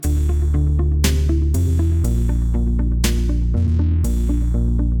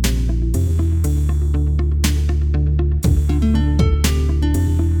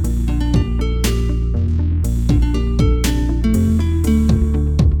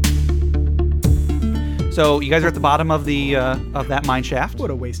So you guys are at the bottom of the of that mine shaft.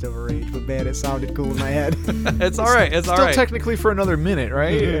 What a waste of a rage, but man, it sounded cool in my head. It's all right. It's all Still right. technically for another minute,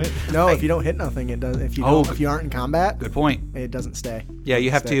 right? No, if you don't hit nothing, it does. If you aren't in combat, Good point. it doesn't stay. Yeah,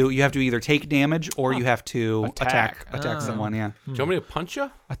 you have to either take damage or you have to attack someone. Yeah. Do you want me to punch you?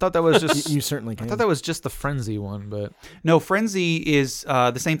 I thought that was just. You certainly can. I thought that was just the frenzy one, but No, Frenzy is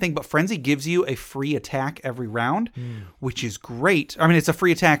the same thing, but Frenzy gives you a free attack every round, which is great. I mean, it's a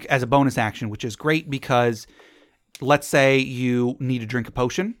free attack as a bonus action, which is great because let's say you need to drink a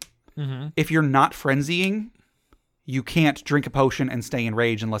potion. If you're not frenzying, you can't drink a potion and stay in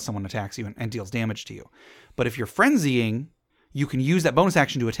rage unless someone attacks you and deals damage to you. But if you're frenzying, you can use that bonus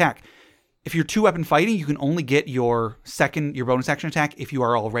action to attack. If you're 2-weapon fighting, you can only get your bonus action attack if you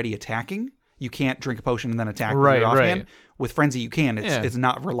are already attacking. You can't drink a potion and then attack with your offhand. With Frenzy, you can. It's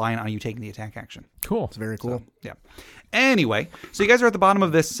not reliant on you taking the attack action. cool. It's very cool. So, yeah. Anyway, so you guys are at the bottom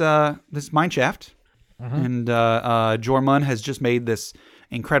of this this mine shaft, and Jormun has just made this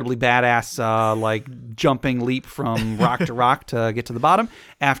incredibly badass like jumping leap from rock to rock to get to the bottom.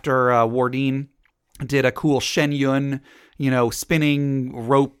 After Wardeen did a cool Shen Yun, spinning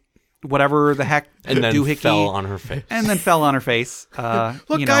rope, whatever the heck, And then doohickey, fell on her face. and then fell on her face.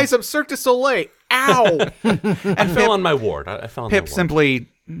 Look, guys, I'm Cirque du Soleil. Ow! I fell on my ward. I fell on Pip my ward. simply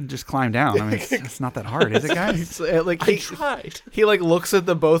just climbed down. I mean, it's not that hard, is it, guys? Like I tried. he like looks at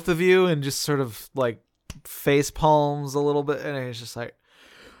the both of you and just sort of like face palms a little bit, and he's just like,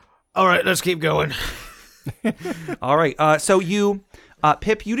 "All right, let's keep going." All right. So you,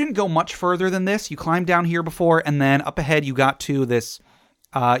 Pip, you didn't go much further than this. You climbed down here before, and then up ahead you got to this.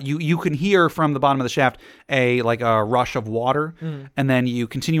 You can hear from the bottom of the shaft a rush of water, and then you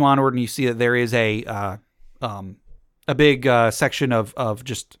continue onward, and you see that there is a big section of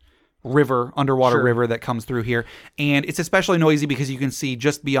just underwater river that comes through here, and it's especially noisy because you can see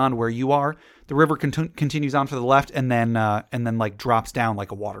just beyond where you are, the river continues on to the left, and then like drops down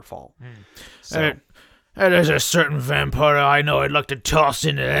like a waterfall. So. There's a certain vampire I know I'd like to toss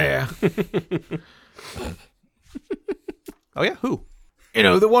in the air. Oh yeah, who?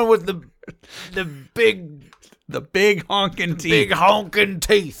 The one with the big honking teeth. big honking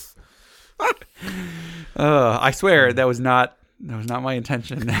teeth. I swear that was not my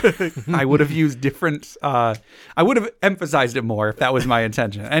intention. I would have used different. I would have emphasized it more if that was my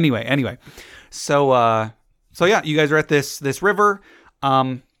intention. Anyway. So yeah, you guys are at this river.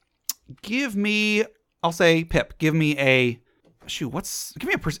 Give me. I'll say Pip. Give me an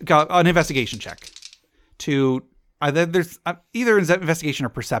investigation check. To there's either investigation or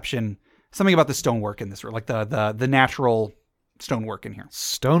perception. Something about the stonework in this room, like the natural stonework in here.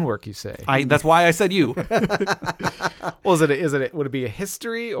 Stonework, you say? That's why I said you. Well, would it be a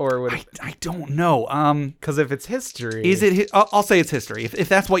history or would it? I don't know. Because if it's history, is it? I'll say it's history. If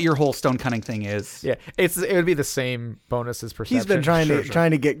that's what your whole stone cutting thing is. Yeah, it would be the same bonus as perception. He's been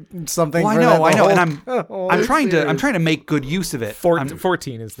trying to get something. Well, I know, and I'm trying to make good use of it.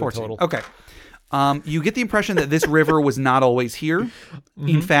 14 is the 14. total. Okay. You get the impression that this river was not always here.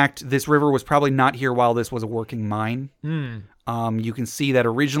 In fact, this river was probably not here while this was a working mine. You can see that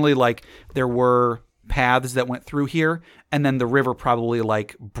originally, there were paths that went through here, and then the river probably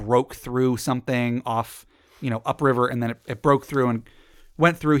broke through something off, upriver, and then it broke through and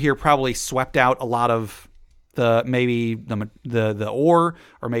went through here. Probably swept out a lot of the ore,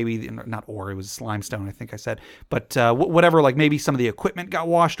 or maybe not ore. It was limestone, I think I said. But whatever, maybe some of the equipment got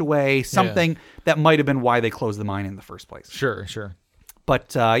washed away. Something that might have been why they closed the mine in the first place. Sure.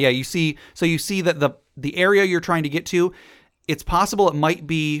 But you see that the area you're trying to get to, it's possible it might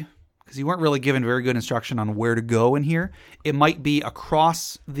be, because you weren't really given very good instruction on where to go in here. It might be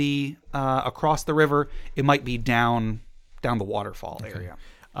across the river. It might be down the waterfall area.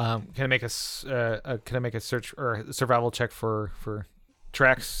 Can I make a search or a survival check for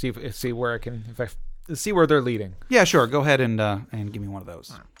tracks? See where I can see where they're leading. Yeah, sure. Go ahead and give me one of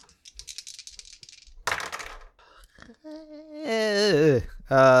those.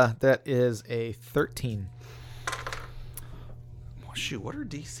 That is a 13. Oh, shoot, what are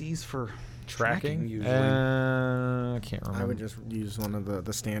DCs for Tracking usually? I can't remember. I would just use one of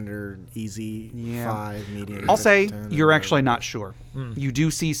the standard easy 5, medium. I'll say 10, you're actually not sure. You do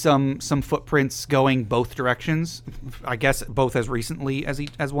see some footprints going both directions. I guess both as recently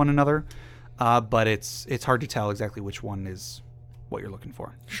as one another, but it's hard to tell exactly which one is what you're looking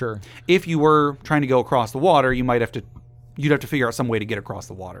for. Sure. If you were trying to go across the water, you'd have to figure out some way to get across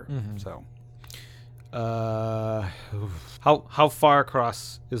the water. So, how far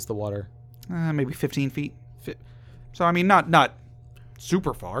across is the water? Maybe 15 feet. So I mean, not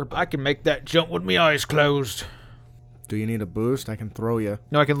super far, but I can make that jump with my eyes closed. Do you need a boost? I can throw you.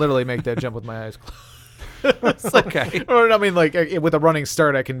 No, I can literally make that jump with my eyes closed. Okay. Or I mean, like with a running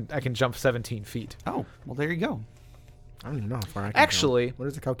start, I can jump 17 feet. Oh, well, there you go. I don't even know how far I can Actually- jump. What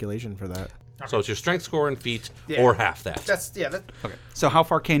is the calculation for that? So it's your strength score in feet Yeah. or half that. That's That, Okay. So how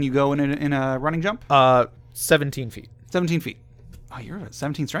far can you go in a running jump? 17 feet. 17 feet. Oh, you're at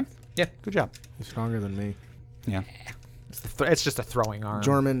 17 strength? Yeah. Good job. He's stronger than me. Yeah. It's just a throwing arm.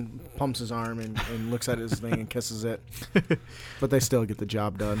 Jorman pumps his arm and looks at his thing and kisses it. But they still get the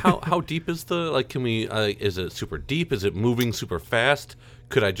job done. How deep is the, like, can we, is it super deep? Is it moving super fast?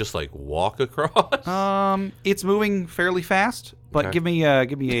 Could I just, like, walk across? It's moving fairly fast, but Okay. give me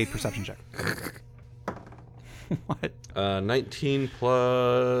a perception check. What? 19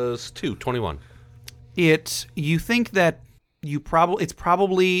 plus 2, 21. You think that it's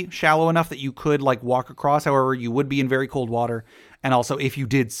probably shallow enough that you could like walk across. However, you would be in very cold water, and also if you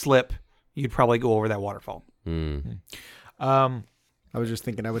did slip, you'd probably go over that waterfall. I was just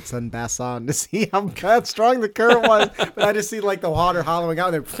thinking I would send Bass on to see how strong the current was, but I just see like the water hollowing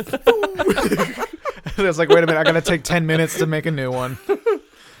out there. It's like, wait a minute, I gotta take 10 minutes to make a new one.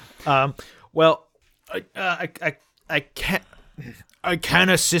 Well, I can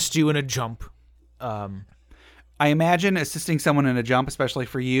assist you in a jump. I imagine assisting someone in a jump, especially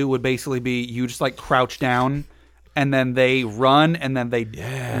for you, would basically be you just like crouch down, and then they run, and then they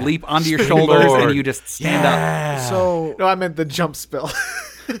leap onto your shoulders, and you just stand up. So No, I meant the jump spell.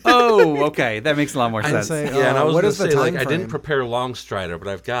 Oh, okay, that makes a lot more I'd sense. say, Yeah, and I was what going is to the say, time like, I didn't frame? prepare Long Strider, but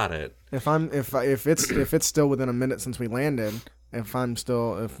I've got it. If it's still within a minute since we landed, I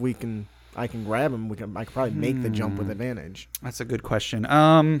can grab him. I could probably make the jump with advantage. That's a good question.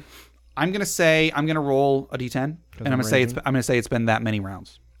 I'm gonna roll a d10, and I'm gonna say it's been that many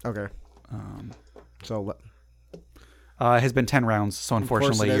rounds. Okay. So It has been 10 rounds, so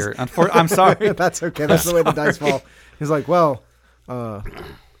unfortunately it is. you're. I'm sorry. that's okay. That's the way the dice fall. He's like, well,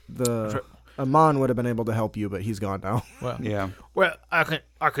 the Amon would have been able to help you, but he's gone now. Well, Yeah. well, I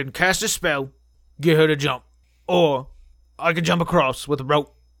can cast a spell, get her to jump, or I can jump across with a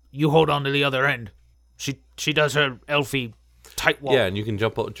rope. You hold on to the other end. She does her elfie tight wall. Yeah, and you can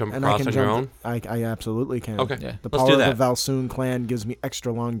jump And I across can on jump. your own. I absolutely can. Okay, Yeah. The let's power do of that. the Valsoon clan gives me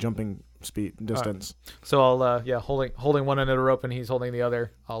extra long jumping speed distance. So I'll holding one end of the rope and he's holding the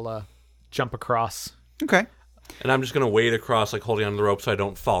other. I'll jump across. Okay. And I'm just going to wade across, like, holding onto the rope so I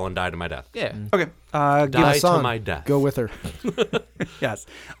don't fall and die to my death. Yeah. Okay. Die to Son, my death. Go with her. Yes.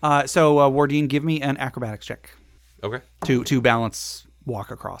 So Wardine, give me an acrobatics check Okay. to balance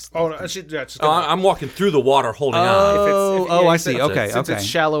walk across. Oh, no, just Oh, I'm walking through the water holding on. I see. Okay. Since Okay. it's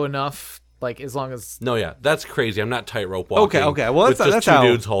shallow enough, like as long as No, yeah, that's crazy. I'm not tightrope walking. Okay, well, with that's just two how-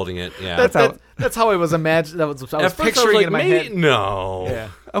 dudes holding it. Yeah. That's how- how I was imagining. That was I was At first picturing I was it in my like, maybe head. no. Yeah.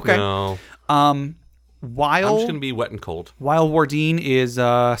 Okay. No. Um, I'm while just gonna be wet and cold. while Wardine is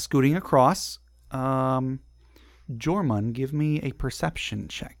scooting across, Jorman, give me a perception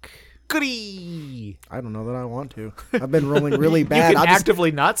check. Goody. I don't know that I want to. I've been rolling really You bad. can I'll just-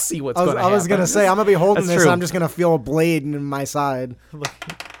 actively not see what's I going to happen. was gonna say I'm gonna be holding That's this. true. And I'm just gonna feel a blade in my side.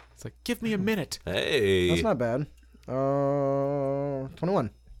 It's like, give me a minute. Hey. That's not bad. 21.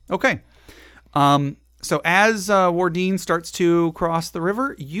 Okay. So as Wardine starts to cross the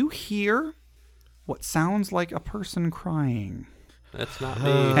river, you hear what sounds like a person crying. That's not me.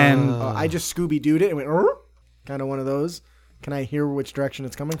 And I just Scooby-Dooed it and went, kind of one of those. Can I hear which direction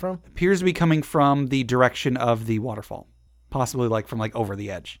it's coming from? appears to be coming from the direction of the waterfall, possibly like from like over the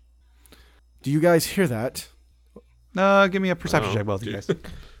edge. Do you guys hear that? Give me a perception check, both of you guys.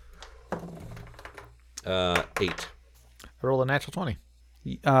 8. I roll a natural 20.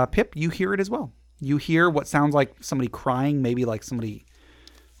 Pip, you hear it as well. You hear what sounds like somebody crying, maybe like somebody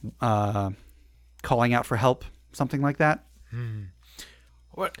calling out for help, something like that.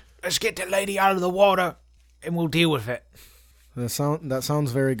 What? Let's get the lady out of the water, and we'll deal with it. That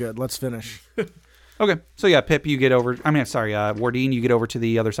sounds very good. Let's finish. Okay, so yeah, Pip, you get over. Wardine, you get over to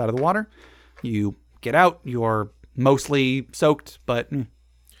the other side of the water. You get out. You're mostly soaked, but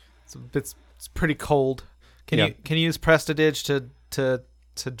It's pretty cold. Can Yeah. you use Prestidige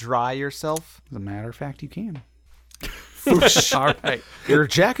to dry yourself? as a matter of fact, you can. All right, Your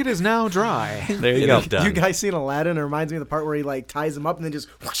jacket is now dry. there you It go. is done. You guys seen Aladdin? It reminds me of the part where he like ties him up and then just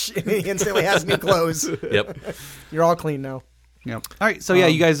whoosh, and he instantly has new clothes. Yep. You're all clean now. Yep. All right, so yeah,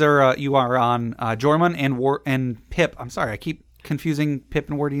 you guys are on Jorman and Pip. I'm sorry, I keep confusing Pip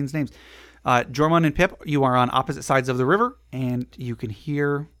and Wardine's names. Jorman and Pip, you are on opposite sides of the river, and you can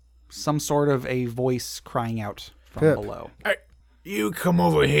hear some sort of a voice crying out from Pip. below. You come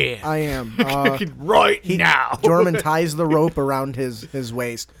over here I am. right now. Jorman ties the rope around his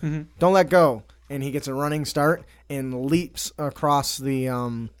waist. Don't let go. And he gets a running start and leaps across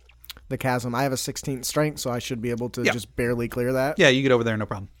the the chasm. I have a 16th strength, so I should be able to just barely clear that. Yeah, you get over there, no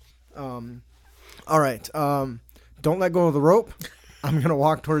problem. All right. Don't let go of the rope. I'm gonna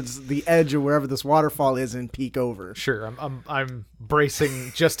walk towards the edge of wherever this waterfall is and peek over. Sure, I'm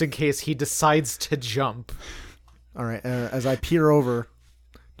bracing just in case he decides to jump. All right. As I peer over,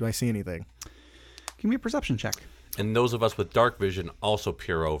 do I see anything? Give me a perception check. And those of us with dark vision also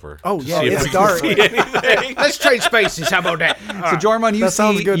peer over. Oh, to yeah, see if it's we dark. can see anything. Let's trade spaces. How about that? So Jormon, you That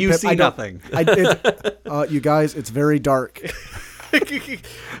sounds see good, you Pip. see I don't- nothing. You guys, it's very dark. Here,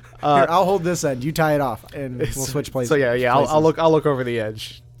 I'll hold this end. You tie it off, and we'll switch places. So yeah, I'll look over the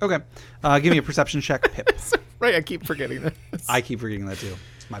edge. Okay. Give me a perception check, Pip. Right, I keep forgetting that. I keep forgetting that too.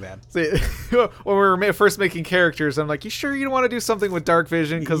 It's my bad. See, when we were first making characters, I'm like, you sure you don't want to do something with dark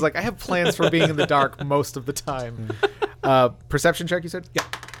vision? Because like I have plans for being in the dark most of the time. Perception check, you said? Yeah.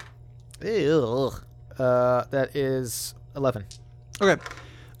 Ew. That is 11. Okay.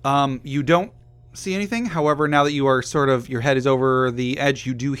 You don't see anything. However, now that you are sort of your head is over the edge,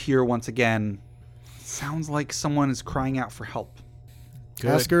 you do hear once again. Sounds like someone is crying out for help.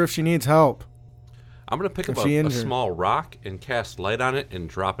 Ask her if she needs help. I'm going to pick up Is she a injured? small rock and cast light on it and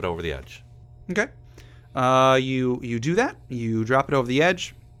drop it over the edge. Okay. You do that. You drop it over the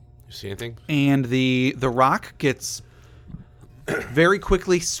edge, You see anything? and the rock gets very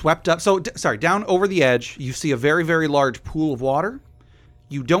quickly swept up. So, down over the edge, you see a very, very large pool of water.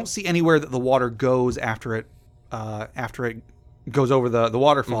 You don't see anywhere that the water goes after it goes over the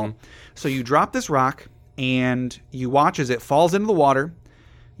waterfall. Mm-hmm. So you drop this rock, and you watch as it falls into the water.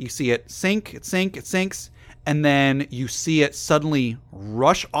 You see it sink, it sinks, and then you see it suddenly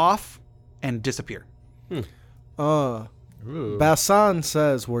rush off and disappear. Bassan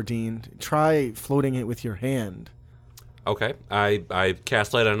says, Wardine, try floating it with your hand. Okay. I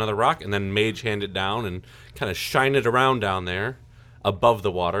cast light on another rock and then mage hand it down and kind of shine it around down there above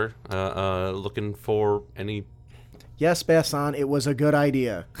the water, looking for any... Yes, Bassan, it was a good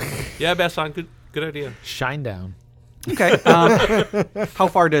idea. Yeah, Bassan, good idea. Shine down. Okay. How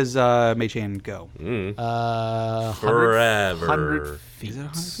far does Mage Hand go? Forever. 100 feet. Is it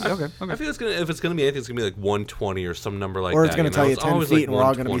 100 feet? Okay. I feel if it's gonna be anything, it's gonna be like 120 or some number like that. Or it's gonna tell you It's 10 always feet like and we're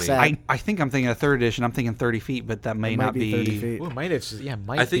all gonna be 120. sad. I think I'm thinking of 3rd edition. I'm thinking 30 feet, but that may It might not be 30 feet. Ooh, it might have just,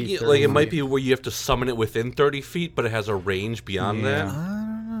 might I think be it, like it 30 might feet. be where you have to summon it within 30 feet, but it has a range beyond that.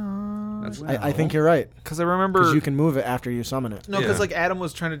 That's I think you're right. Because I remember... Because you can move it after you summon it. No, because Yeah. like Adam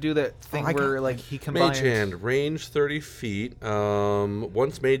was trying to do that thing I where got- like he combined... Mage hand, range 30 feet.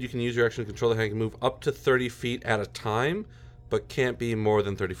 Once made, you can use your action to control the hand. You can move up to 30 feet at a time, but can't be more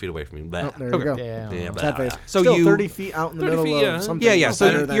than 30 feet away from you. Blah. Oh, there you go. Yeah. Yeah, Sad blah. face. So Still you- 30 feet out in the 30 middle feet, yeah. of something Yeah, so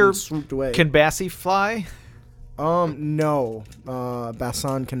better than you're- swooped away. Can Bassie fly? No.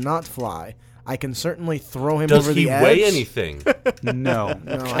 Bassan cannot fly. I can certainly throw him Does over he the edge. weigh anything? No.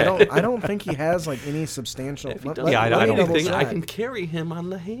 No, I don't think he has like any substantial. If he let- doesn't Yeah, I let weigh me double anything, I check. can carry him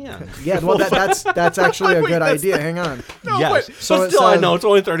on the hand. Yeah, well, that's actually a good idea. Hang on. Yes, So but it still, I says- know it's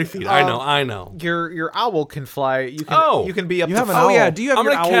only 30 feet. I know. Your owl can fly. You can Oh. you can be up You to have an Oh, yeah. owl. Do you have I'm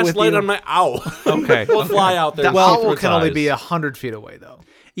your gonna owl cast with light you? on my owl. Okay. We'll fly out there. the and see owl through its can only eyes. be 100 feet away though.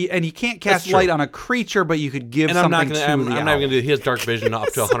 And you can't cast true. light on a creature, but you could give And I'm something not gonna. to I'm the not owl. even gonna do. He has dark vision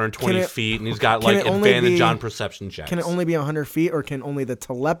up to 120 Can it- feet, and he's got can like it only advantage be- on perception checks. Can it only be 100 feet, or can only the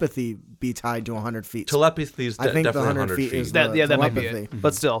telepathy be tied to 100 feet? Telepathy is I think the definitely 100 feet is That the that might be telepathy. it.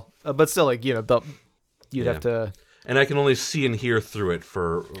 But still, like you know, you'd Yeah. have to. and I can only see and hear through it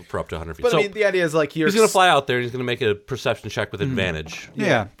for up to 100 feet. But so I mean, the idea is like you're he's gonna fly out there, and he's gonna make a perception check with advantage.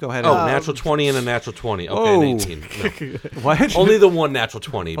 Yeah, go ahead. Oh, natural 20 and a natural 20. Okay, an 18. No. What? Only the one natural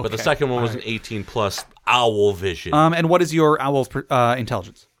 20, but the Okay, second one was an 18 plus owl vision. And what is your owl's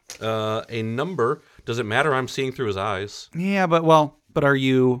intelligence? A number, does it matter? I'm seeing through his eyes. Yeah, but are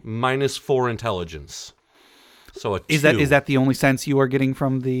you? -4 intelligence. So a 2. Is that the only sense you are getting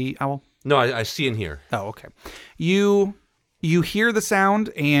from the owl? No, I see and hear. Oh, okay. You hear the sound,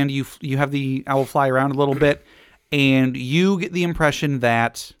 and you have the owl fly around a little bit, and you get the impression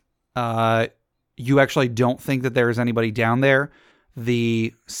that you actually don't think that there is anybody down there.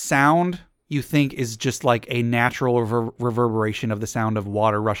 The sound you think is just like a natural reverberation of the sound of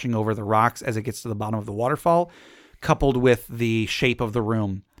water rushing over the rocks as it gets to the bottom of the waterfall, coupled with the shape of the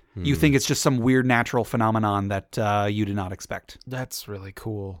room. You think it's just some weird natural phenomenon that you did not expect. That's really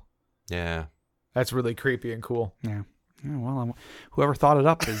cool. Yeah. That's really creepy and cool. Yeah. Yeah, well, whoever thought it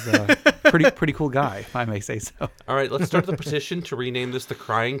up is a pretty cool guy, if I may say so. All right, let's start the petition to rename this the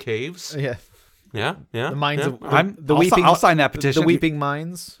Crying Caves. Yeah, Yeah, yeah. the mines yeah. of the I'll weeping. I'll sign that petition. The weeping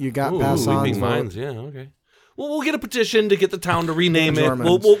mines. You got Ooh, Bassan's Weeping vote. Minds, yeah, okay. we'll get a petition to get the town to rename it.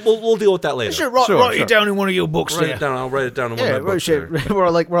 Germans. We'll deal with that later. Sure, write it down in one of your books Write there. it down. I'll write it down in one Yeah, of my books. there. we're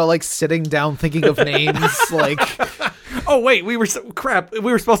all like sitting down thinking of names. Like, Oh wait, we were crap. We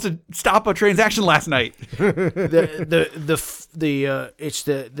were supposed to stop a transaction last night. It's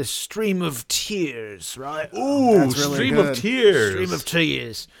the stream of tears, right? Ooh, That's really stream good. of tears. Stream of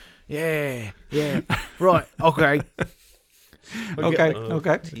tears. Yeah. Right. Okay.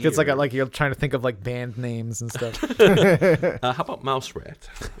 Okay. it's like you're trying to think of like band names and stuff. How about Mouse Rat?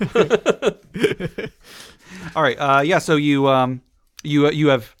 All right. Yeah. So you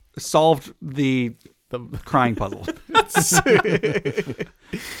have solved the crying puzzle.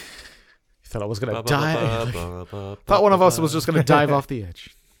 Thought I was gonna die. Thought one of us was just gonna dive off the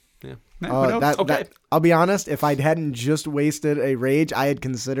edge. That I'll be honest, if I hadn't just wasted a rage, I had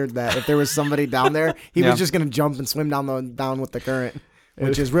considered that if there was somebody down there, he Yeah. was just going to jump and swim down with the current,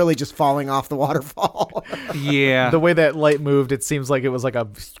 which is really just falling off the waterfall. Yeah. The way that light moved, it seems like it was like a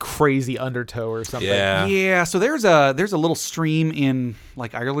crazy undertow or something. Yeah. Yeah, so there's a little stream in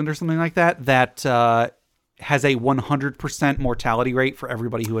like Ireland or something like that has a 100% mortality rate for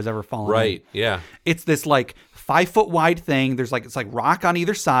everybody who has ever fallen. in. Right. Yeah. It's this like 5 foot wide thing. It's like rock on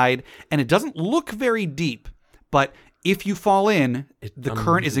either side, and it doesn't look very deep. But if you fall in, the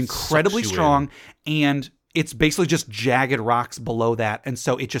current is it incredibly sucks you strong, and it's basically just jagged rocks below that, and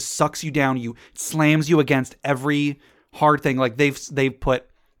so it just sucks you down. It slams you against every hard thing. Like they've put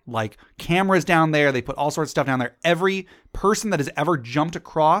like cameras down there. They put all sorts of stuff down there. Every person that has ever jumped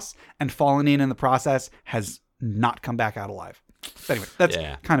across and fallen in the process has not come back out alive. But anyway, that's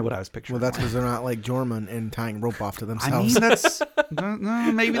Yeah. kind of what I was picturing. Well, that's because they're not like Jorman and tying rope off to I themselves. mean, that's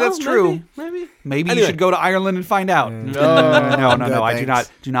maybe that's true. Maybe. Maybe Anyway. you should go to Ireland and find out. No. Good, I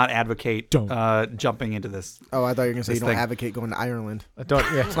thanks. do not advocate jumping into this. Oh, I thought you were going to say you This don't thing. advocate going to Ireland. I don't.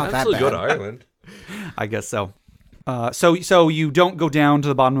 Yeah. It's not that Absolutely bad. go to Ireland. I guess so. So you don't go down to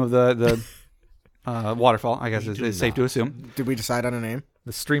the bottom of the waterfall. I guess it's safe to assume. Did we decide on a name?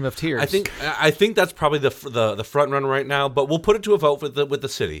 The stream of tears. I think that's probably the front runner right now. But we'll put it to a vote with the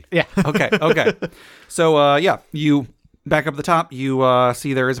city. Yeah. Okay. So you back up the top. You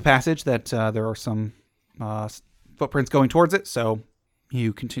see there is a passage that there are some footprints going towards it. So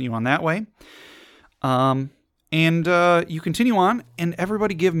you continue on that way. And you continue on, and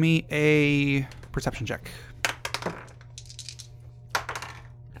everybody give me a perception check.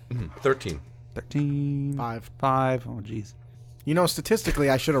 13. 13. 5. 5. Oh, jeez. You know, statistically,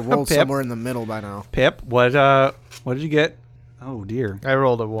 I should have rolled Pip. somewhere in the middle by now. Pip, what did you get? Oh, dear. I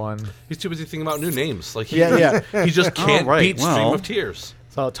rolled a 1. He's too busy thinking about new names. Like Yeah. he just can't right, beat Stream well. of Tears.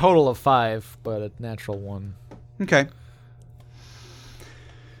 So a total of 5, but a natural 1. Okay.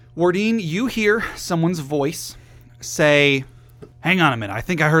 Wardine, you hear someone's voice say, "Hang on a minute. I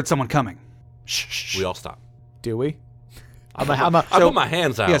think I heard someone coming." Shh. We all stop. Do we? I put my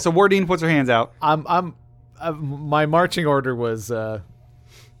hands out. Yeah, so Wardine puts her hands out. My marching order was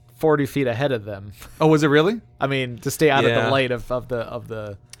 40 feet ahead of them. Oh, was it really? I mean, to stay out of Yeah. the light of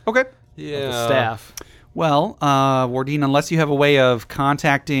the Okay. yeah. staff. Well, Wardine, unless you have a way of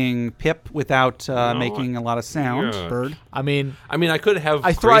contacting Pip without making a lot of sound. Yeah. Bird. I mean, I could have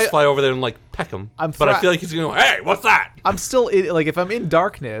I Grace thri- fly over there and like peck him, I'm but I thri- feel like he's gonna go, "Hey, what's that?" I'm still like if I'm in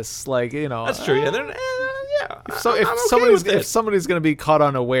darkness, like That's true. Yeah, yeah. So if I'm okay with it. somebody's gonna be caught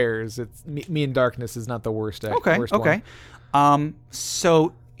unawares, it's me in darkness is not the worst. Okay. Worst Okay. one.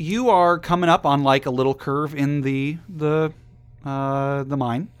 So you are coming up on like a little curve in the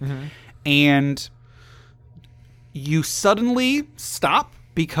mine, and you suddenly stop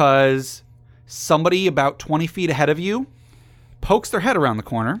because somebody about 20 feet ahead of you pokes their head around the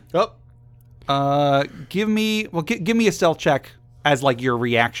corner. Oh, Give me a stealth check as like your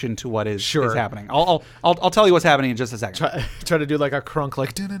reaction to what is Sure. happening. I'll tell you what's happening in just a second. try to do like a crunk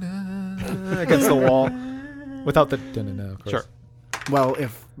like dun-dun-dun against the wall without the dun-dun-dun, of course. Sure. Well,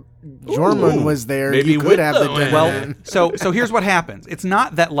 if Jorman was there, maybe you could with have the the- Well, so here's what happens. It's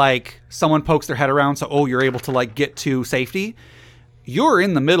not that like someone pokes their head around, so you're able to like get to safety. You're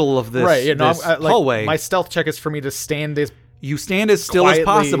in the middle of this, Right, this like, hallway. my stealth check is for me to stand as You stand as still as quietly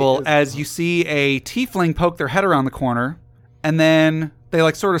possible as- as you see a tiefling poke their head around the corner, and then they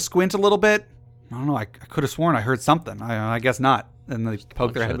like sort of squint a little bit. I don't know. I could have sworn I heard something. I guess not. And they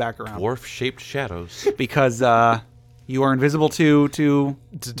poke their head back around Dwarf-shaped shadows. because you are invisible to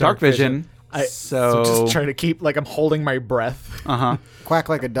dark vision. so just trying to keep like I'm holding my breath. quack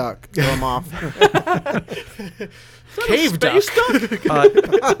like a duck. Throw him off. Cave duck.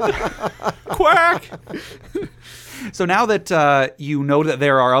 Quack. So now that you know that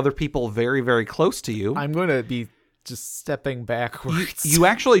there are other people very, very close to you, I'm going to be just stepping backwards. You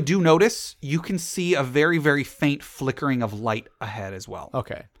actually do notice you can see a very, very faint flickering of light ahead as well.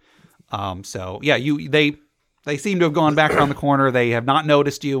 Okay. So yeah, they seem to have gone back around the corner. They have not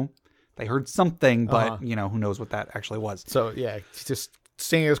noticed you. They heard something, but who knows what that actually was. So yeah, just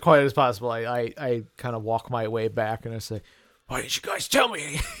staying as quiet as possible. I kind of walk my way back and I say, "Why didn't you guys tell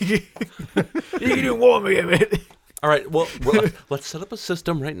me? You didn't warn me of it." All right, well, let's set up a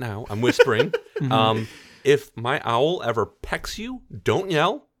system right now. I'm whispering. If my owl ever pecks you, don't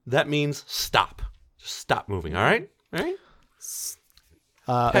yell. That means stop. Just stop moving, all right? All right?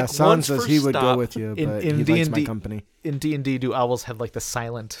 Yeah, Son once says for he would go stop. with you, In- but in he likes my D&D company. In D&D, do owls have like the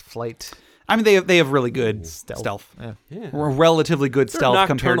silent flight I mean, they have really good stealth. Yeah. Yeah. Or relatively good stealth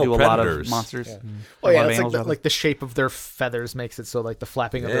compared to a nocturnal lot of predators. monsters. Oh A lot yeah, of it's animals, rather. like the shape of their feathers makes it so like the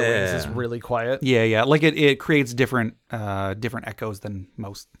flapping of their wings is Yeah. really quiet. Yeah. Like it creates different echoes than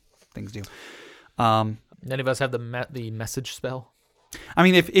most things do. None of us have the message spell. I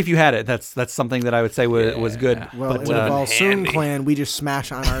mean, if you had it, that's something that I would say was good. Well, but in the Volsoon clan, we just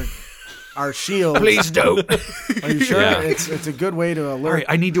smash on our shields. Please don't. Are you sure? Yeah. It's a good way to alert. all right,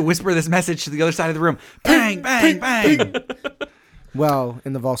 I need to whisper this message to the other side of the room. Bang, bang, bang. Well,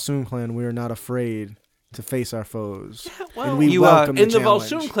 in the Volsoon clan, we are not afraid to face our foes. well, and we you, welcome In the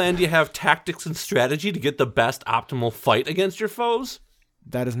challenge. Volsoon clan, do you have tactics and strategy to get the best optimal fight against your foes?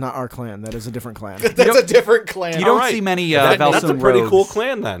 That is not our clan. That is a different clan. That's a different clan. You don't All right. see many That's a Volsoon pretty cool rogues.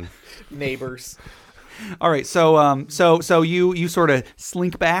 clan then. neighbors. All right, so you sort of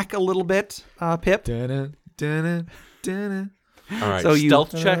slink back a little bit, Pip. Dun-dun, dun-dun, dun-dun. All right, So you-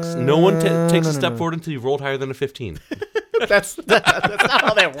 stealth checks. No one takes a step forward until you've rolled higher than a 15. That's not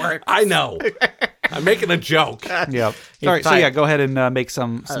how that works. I know. I'm making a joke. Yep. All right, so fine. yeah, go ahead and make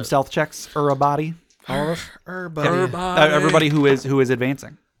some stealth checks. Body. All of us. Everybody who is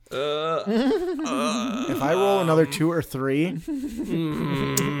advancing. If I roll another 2 or 3,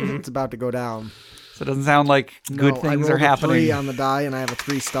 it's about to go down. So it doesn't sound like good No, things I are rolled a 3 happening. on the die, and I have a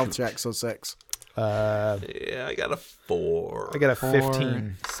 3 stealth check, so 6. Yeah, I got a 4. I got a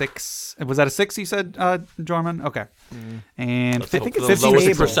 15. 6. Was that a 6? You said, Jorman. Okay. And I think it's the 15 lowest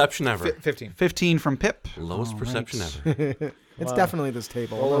table. perception ever. 15. 15 from Pip. Lowest All perception right. ever. It's definitely this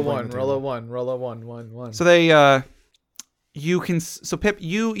table. Roll a I'm not 1, blaming the roll a table. 1, roll a 1, 1, 1. So they, you can. So Pip,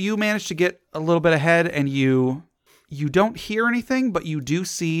 you managed to get a little bit ahead, and you don't hear anything, but you do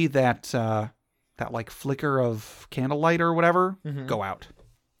see that that like flicker of candlelight or whatever go out.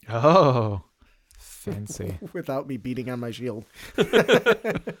 Oh. Fancy. Without me beating on my shield.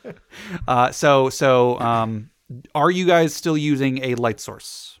 Are you guys still using a light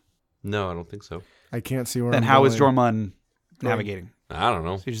source? No, I don't think so. I can't see where Then I'm how is going. Jormun navigating? I don't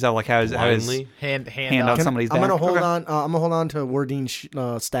know. So you just have like how is Blindly? Hand hand up. on somebody's I'm back? gonna hold Okay. on. I'm gonna hold on to Wardine's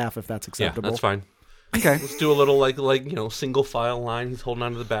staff if that's Yeah, acceptable. that's fine. Okay. Let's do a little like single file line. He's holding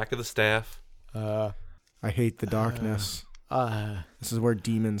on to the back of the staff. I hate the darkness. This is where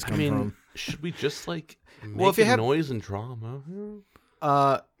demons come I mean, from. should we just make if you a had- noise and drama?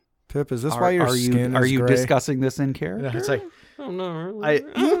 Pip, is this why your are you skin are is you gray? discussing this in character? It's like Oh no.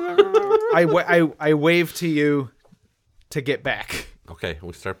 I wave to you to get back, Okay,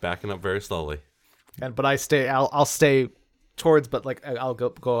 we start backing up very slowly. but I stay. I'll stay towards, but like I'll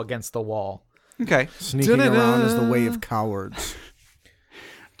go against the wall. Okay. Sneaking around is the way of cowards.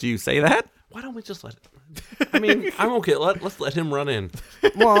 Do you say that? Why don't we just let it? I mean, I'm okay. Let's let him run in.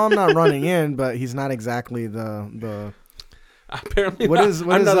 Well, I'm not running in, but he's not exactly the. Apparently, What not. is-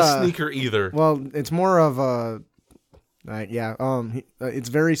 I'm not a uh, sneaker either. Well, it's more of a. It's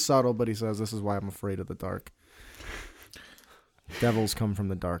very subtle, but he says this is why I'm afraid of the dark. Devils come from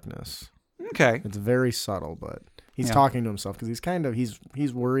the darkness. Okay. It's very subtle, but he's Yeah. talking to himself because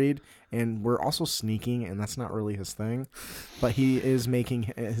he's worried, and we're also sneaking, and that's not really his thing. But he is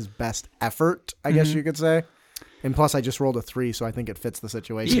making his best effort, I guess you could say. And plus, I just rolled a 3, so I think it fits the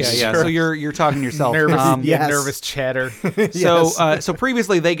situation. Yeah, yeah. So you're talking to yourself. Nervous, yes. nervous chatter. So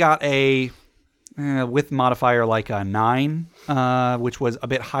previously they got a with modifier like a 9, which was a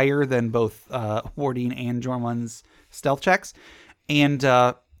bit higher than both Wardine and Jormun's stealth checks. And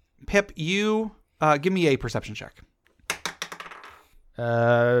Pip, you give me a perception check.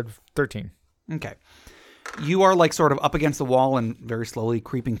 13. Okay. You are like sort of up against the wall and very slowly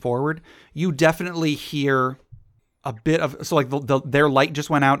creeping forward. You definitely hear a bit of their light just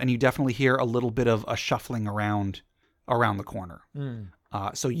went out, and you definitely hear a little bit of a shuffling around the corner.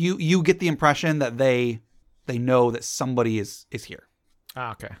 So you get the impression that they know that somebody is here.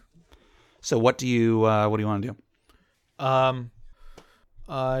 Okay. So what do you want to do?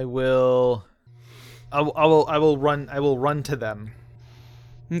 I will run to them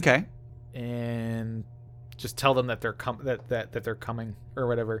Okay. and just tell them that they're that they're coming or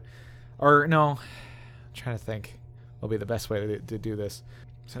whatever. Or no, I'm trying to think. What'll be the best way to do this?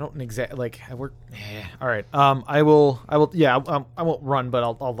 So I don't exactly like we're. Yeah. All right. I will. Yeah. I won't run, but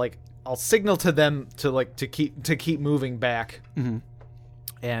I'll signal to them to keep moving back. Mm-hmm.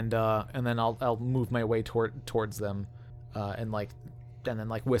 And then I'll move my way towards them, and then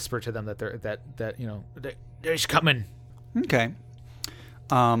whisper to them that they're coming. Okay.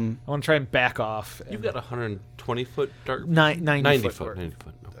 I want to try and back off. You've got 120 foot dark. 90 foot. foot. 90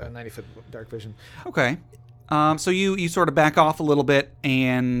 foot. Okay. 90 foot dark vision. Okay. So you sort of back off a little bit,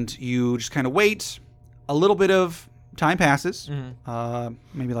 and you just kind of wait. A little bit of time passes. Mm-hmm.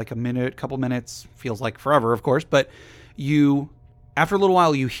 Maybe like a minute, couple minutes. Feels like forever, of course. But after a little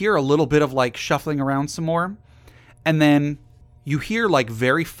while, you hear a little bit of like shuffling around some more, and then you hear like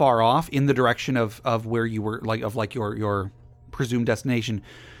very far off in the direction of where you were, like your presumed destination.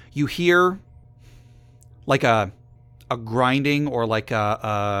 You hear like a grinding or like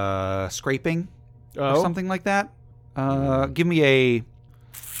a scraping or something like that. Give me a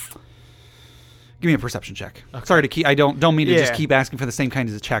perception check. Okay. Sorry to keep. I don't mean to just keep asking for the same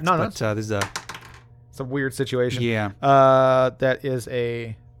kinds of checks. No, but this is it's a weird situation. Yeah. That is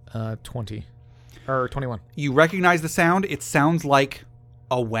a 20 or 21. You recognize the sound. It sounds like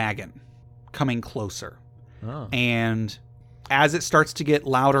a wagon coming closer. Oh. And as it starts to get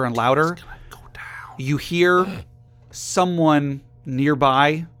louder and louder, you hear someone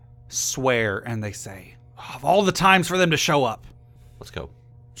nearby swear, and they say, of all the times for them to show up. Let's go.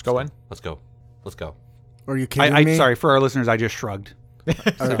 Just go in. Let's go. Let's go. Are you kidding me? Sorry, for our listeners, I just shrugged.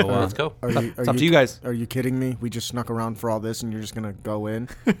 Let's go. It's up to you guys. Are you kidding me? We just snuck around for all this, and you're just gonna go in?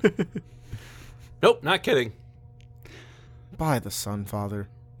 Nope, not kidding. By the sun, Father.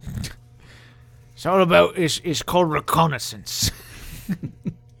 It's all about it's called reconnaissance.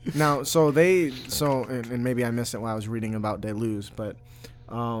 Now, and maybe I missed it while I was reading about Deleuze, but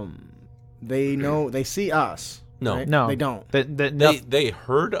they see us. No. right? No, they don't. They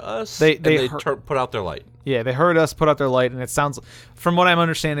heard us. They put out their light. Yeah, they heard us put out their light, and it sounds, from what I'm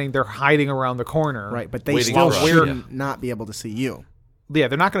understanding, they're hiding around the corner. Right, but they Waiting still for us. should Yeah. not be able to see you. Yeah,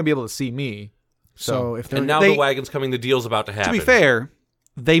 they're not going to be able to see me. So if they're And now They- the wagon's coming. The deal's about to happen. To be fair,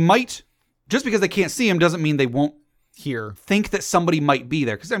 they might, just because they can't see him doesn't mean they won't Here. think that somebody might be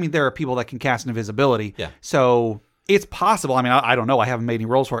there. Because, I mean, there are people that can cast invisibility. Yeah. So it's possible. I mean, I don't know. I haven't made any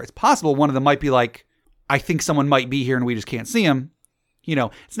rolls for it. It's possible one of them might be like, I think someone might be here and we just can't see him. You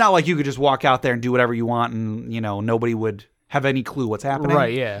know, it's not like you could just walk out there and do whatever you want and, nobody would have any clue what's happening.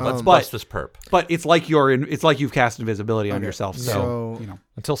 Right, yeah. Let's but- bust this perp. But it's like it's like you've cast invisibility on yourself. So, So-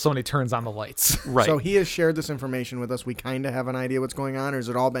 Until somebody turns on the lights. right. So he has shared this information with us. We kind of have an idea what's going on, or has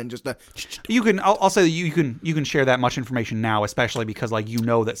it all been just a? You can. I'll say that you can share that much information now, especially because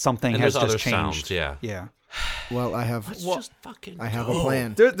that something And has there's just other changed. sounds. Yeah. Yeah. Well, I have. Let's just fucking. I have a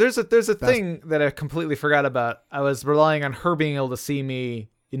plan. There's a thing that I completely forgot about. I was relying on her being able to see me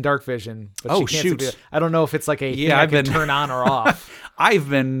in dark vision, but Oh, she can't shoot. see me. I don't know if it's like a thing I've I can been- turn on or off. I've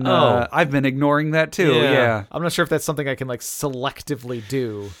been ignoring that too. Yeah. Yeah. I'm not sure if that's something I can like selectively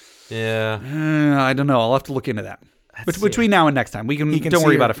do. Yeah. I don't know. I'll have to look into that. Between now and next time, we can. He can Don't see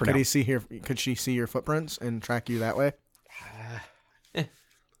worry your- about it for could now. he see here? Could she see your footprints and track you that way?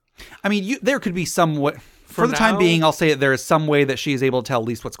 I mean, there could be some way. For the time now- being, I'll say that there is some way that she is able to tell at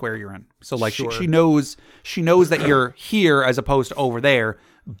least what square you're in. So, like, Sure. she knows that you're here as opposed to over there.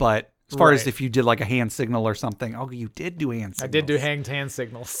 But as far as Right. if you did like a hand signal or something, you did do hand signals. I did do hand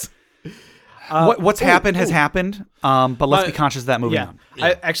signals. What's happened has happened. But let's be conscious of that moving Yeah. on.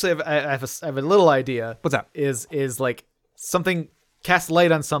 I actually have a little idea. What's that? Is like something, cast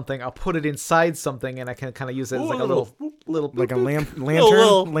light on something. I'll put it inside something, and I can kind of use it as like a little Like a lantern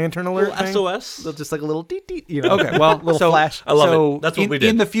little alert thing? SOS. just like a little deet deet. You know. Okay, well, little so, flash. I love so it. That's what in, we did.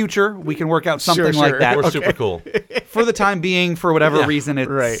 In the future, we can work out something Sure, like sure. that. We're super cool. For the time being, for whatever Yeah. reason, it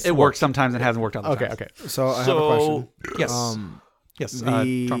Right. works sometimes and hasn't worked other Okay. times. Okay. So I have a question. Yes. Yes.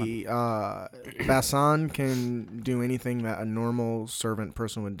 Trondheim. The Bassan can do anything that a normal servant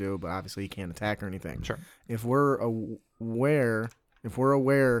person would do, but obviously he can't attack or anything. Sure. If we're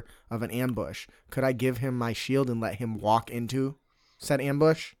aware of an ambush, could I give him my shield and let him walk into said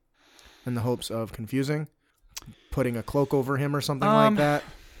ambush in the hopes of confusing, putting a cloak over him or something like that?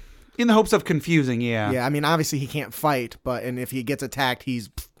 In the hopes of confusing, yeah. Yeah, I mean obviously he can't fight, and if he gets attacked, he's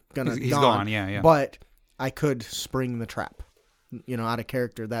He's gone, yeah. But I could spring the trap. Out of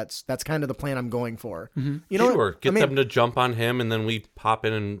character. That's kind of the plan I'm going for. Mm-hmm. You know, Sure. Get I mean, them to jump on him, and then we pop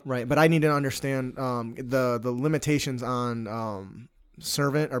in and right? But I need to understand the limitations on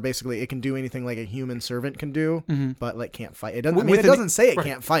servant, or basically it can do anything like a human servant can do, but like can't fight. It doesn't. I mean, With it an- doesn't say it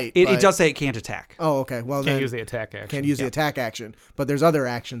can't fight. It but- does say it can't attack. Oh, okay. Well, Can't then use the attack action. can't use the attack action, but there's other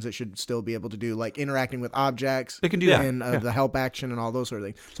actions it should still be able to do, like interacting with objects. It can do that. and the help action and all those sort of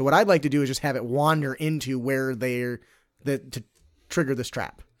things. So what I'd like to do is just have it wander into where to trigger this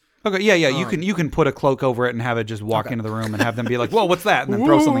trap. Okay, yeah. You can put a cloak over it and have it just walk into the room and have them be like, "Whoa, what's that?" and then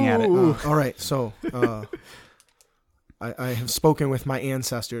throw something at it. All right, so I have spoken with my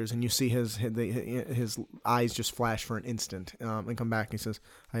ancestors, and you see his eyes just flash for an instant, and come back. And he says,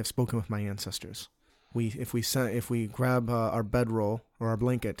 "I have spoken with my ancestors. If we grab our bedroll or our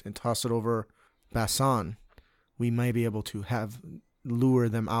blanket and toss it over Basan, we may be able to lure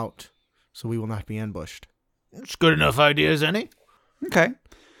them out, so we will not be ambushed." It's good enough idea as any. Okay.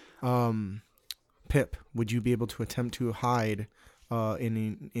 Pip, would you be able to attempt to hide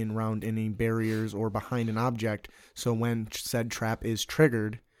in around any barriers or behind an object, so when said trap is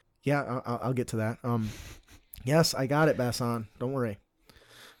triggered? Yeah, I'll get to that. Yes, I got it, Basan. Don't worry.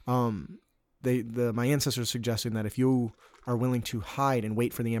 My ancestors suggesting that if you are willing to hide and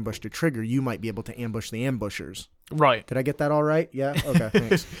wait for the ambush to trigger, you might be able to ambush the ambushers. Right. Did I get that all right? Yeah. Okay.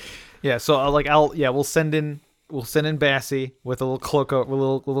 Thanks. Yeah. So we'll send in Bassie with a little cloak, with a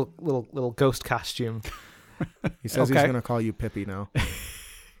little ghost costume. He says he's Okay. gonna call you Pippy now.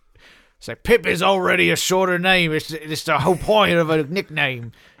 It's like Pip is already a shorter name. It's the whole point of a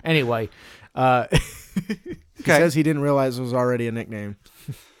nickname. Anyway, He says he didn't realize it was already a nickname.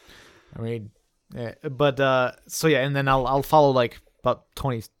 I mean, so yeah, and then I'll follow like about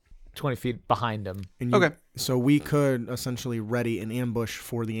 20 feet behind him. And Okay. So we could essentially ready an ambush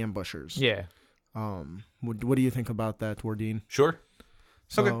for the ambushers. Yeah. What do you think about that, Wardine? Sure.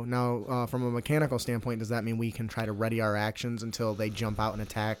 So Okay. now, from a mechanical standpoint, does that mean we can try to ready our actions until they jump out and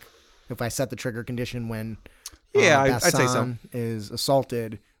attack? If I set the trigger condition when I'd say so. Basan is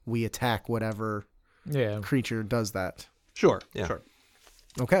assaulted, we attack whatever Yeah. creature does that. Sure. Yeah. Sure.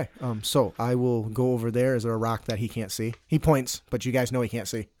 Okay. So I will go over there. Is there a rock that he can't see? He points, but you guys know he can't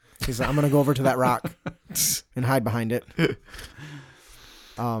see. He's like, I'm going to go over to that rock and hide behind it.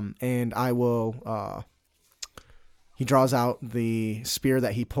 And I will, he draws out the spear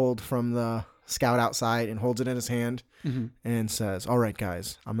that he pulled from the scout outside and holds it in his hand and says, all right,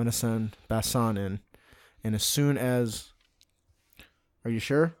 guys, I'm going to send Basan in. And as soon as, are you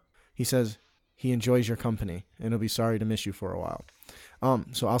sure? He says he enjoys your company and he'll be sorry to miss you for a while.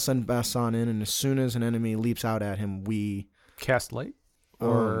 So I'll send Basan in, and as soon as an enemy leaps out at him, we Cast light.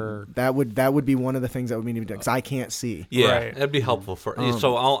 Or that would be one of the things that would need to be done because I can't see. Yeah, Right. that'd be helpful for.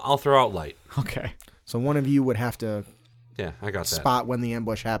 So I'll throw out light. okay. So one of you would have to Yeah, I got that. spot when the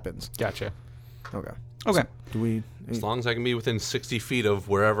ambush happens. Gotcha. Okay. Okay. Do we? As long as I can be within 60 feet of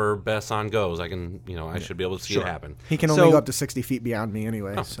wherever Basan goes, I can. I should be able to see it happen. He can only So- go up to 60 feet beyond me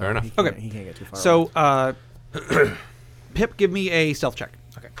anyway. Oh, so fair enough. He can't, Okay. He can't get too far. So, Pip, give me a stealth check.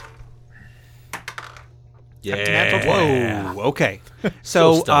 Okay. Yeah. Whoa. Okay.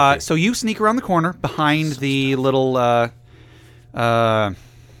 So, stealthy. so you sneak around the corner behind the little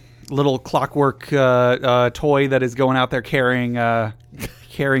clockwork toy that is going out there carrying a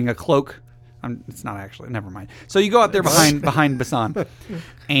cloak. It's not actually. Never mind. So you go out there behind Basan,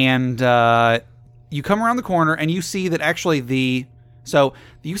 and you come around the corner and you see that actually so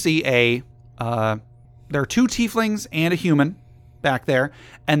you see there are two tieflings and a human back there,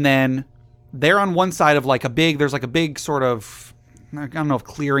 and then they're on one side of there's like a big sort of, I don't know if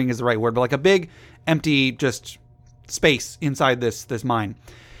clearing is the right word, but like a big empty just space inside this mine.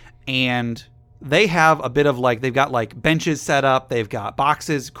 And they have a bit of they've got like benches set up, they've got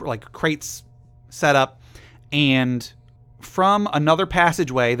boxes, like crates set up, and from another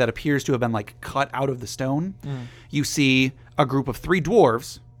passageway that appears to have been like cut out of the stone, you see a group of 3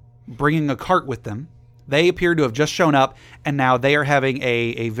 dwarves bringing a cart with them. They appear to have just shown up, and now they are having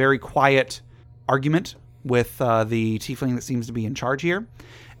a very quiet argument with the tiefling that seems to be in charge here.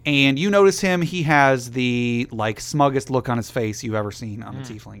 And you notice him; he has the smuggest look on his face you've ever seen on a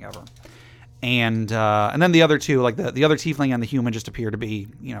tiefling ever. And then the other two, the other tiefling and the human, just appear to be,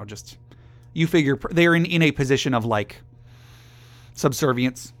 just you figure they're in a position of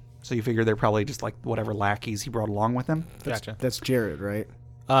subservience. So you figure they're probably just whatever lackeys he brought along with him. Gotcha. that's Jared, right?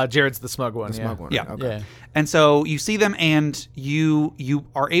 Jared's the smug one. The yeah. smug one. Yeah. right? Okay. Yeah. And so you see them, and you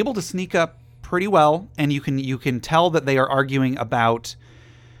are able to sneak up pretty well, and you can tell that they are arguing about.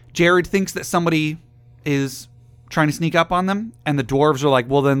 Jared thinks that somebody is trying to sneak up on them, and the dwarves are like,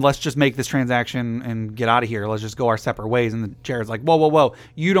 well, then let's just make this transaction and get out of here. Let's just go our separate ways. And Jared's like, whoa,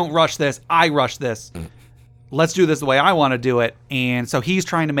 you don't rush this. I rush this. Let's do this the way I want to do it. And so he's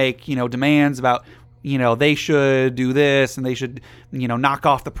trying to make, demands about they should do this and they should, knock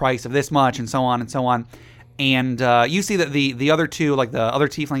off the price of this much and so on and so on. And you see that the other two, like the other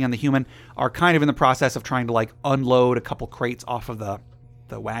tiefling and the human, are kind of in the process of trying to like unload a couple crates off of the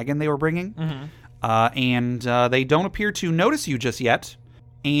wagon they were bringing. And they don't appear to notice you just yet.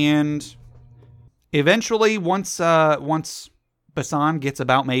 And eventually, once Basan gets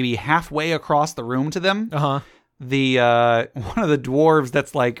about maybe halfway across the room to them, the one of the dwarves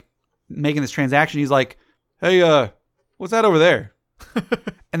that's like making this transaction, he's like, "Hey, what's that over there?"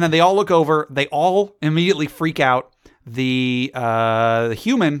 And then they all look over. They all immediately freak out. The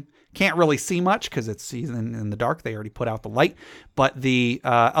human can't really see much because he's in the dark. They already put out the light. But the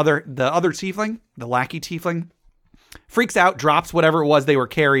other tiefling, the lackey tiefling, freaks out, drops whatever it was they were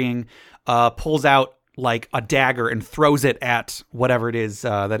carrying, pulls out like a dagger and throws it at whatever it is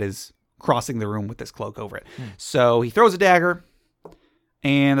that is crossing the room with this cloak over it. So he throws a dagger,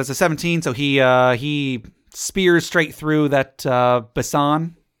 and that's a 17. So he spears straight through that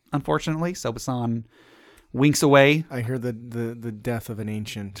Basan, unfortunately. So Basan winks away. I hear the death of an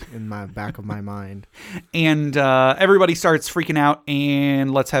ancient in my back of my mind. And everybody starts freaking out,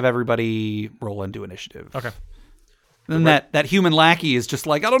 and let's have everybody roll into initiative. Okay. Then that human lackey is just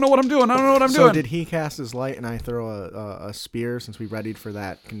like, I don't know what I'm doing. doing. So did he cast his light and I throw a spear since we readied for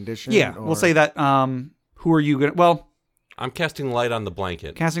that condition? Yeah, we'll say that. Who are you going to... Well... I'm casting light on the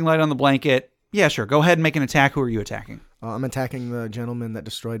blanket. Casting light on the blanket. Yeah, sure. Go ahead and make an attack. Who are you attacking? I'm attacking the gentleman that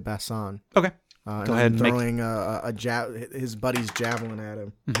destroyed Basan. Okay. Go ahead and throwing his buddy's javelin at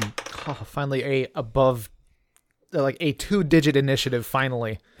him. Oh, finally a above, like a 2-digit initiative,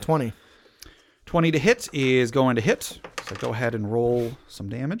 finally. 20. 20 to hit is going to hit. So go ahead and roll some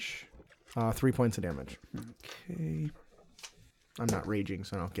damage. 3 points of damage. Okay. I'm not raging,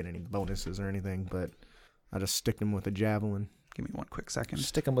 so I don't get any bonuses or anything, but I just stick him with a javelin. Give me one quick second.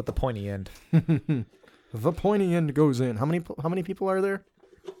 Stick him with the pointy end. The pointy end goes in. How many people are there?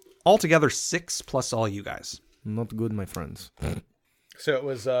 Altogether 6 plus all you guys. Not good, my friends. So it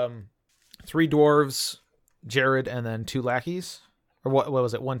was 3 dwarves, Jared, and then 2 lackeys? Or what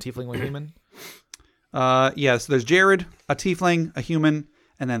was it? 1 tiefling, 1 human? Yeah, so there's Jared, a tiefling, a human,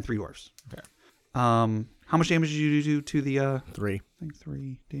 and then 3 dwarves. Okay. How much damage did you do to the... 3. I think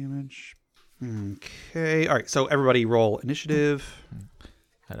 3 damage. Okay. All right, so everybody roll initiative.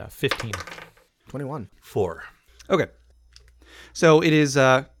 And 15. 21. 4. Okay. So it is...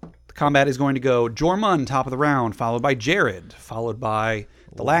 the combat is going to go Jormund, top of the round, followed by Jared, followed by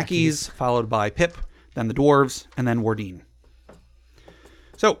the lackeys, followed by Pip, then the dwarves, and then Wardine.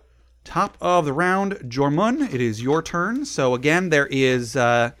 So, top of the round, Jormund, it is your turn. So again, there is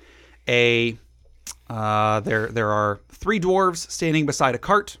there are 3 dwarves standing beside a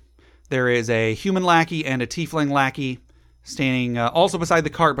cart. There is a human lackey and a tiefling lackey standing also beside the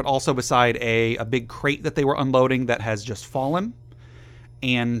cart, but also beside a big crate that they were unloading that has just fallen.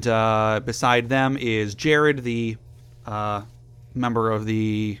 And beside them is Jared, the member of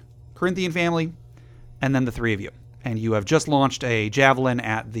the Corinthian family, and then the 3 of you. And you have just launched a javelin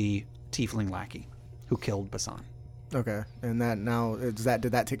at the tiefling lackey who killed Basan. Okay, and that now did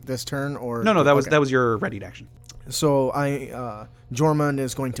that take this turn or No, that okay. was your readied action. So Jormund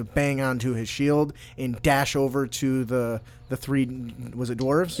is going to bang onto his shield and dash over to the 3, was it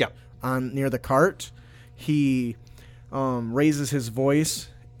dwarves? Yeah. Near the cart. He raises his voice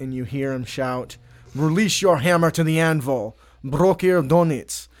and you hear him shout, "Release your hammer to the anvil, Brokir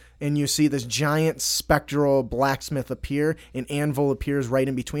Donitz." And you see this giant spectral blacksmith appear, and Anvil appears right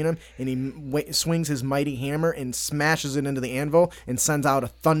in between them, and he swings his mighty hammer and smashes it into the anvil and sends out a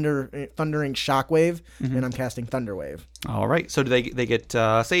thundering shockwave, and I'm casting Thunderwave. All right. So do they get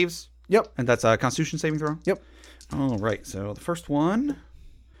saves? Yep. And that's a Constitution saving throw? Yep. All right. So the first one,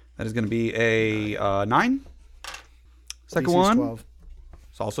 that is going to be a 9. Second DC's one, 12.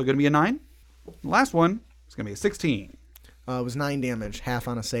 it's also going to be a 9. The last one is going to be a 16. It was 9 damage, half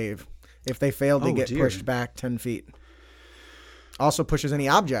on a save. If they failed, they get pushed back 10 feet. Also pushes any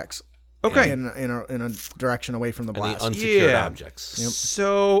objects in a direction away from the Any blast. unsecured objects. Yep.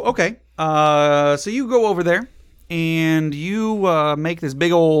 So, okay. So you go over there, and you make this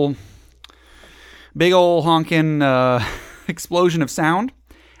big ol' honking explosion of sound.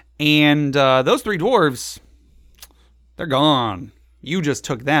 And those 3 dwarves, they're gone. You just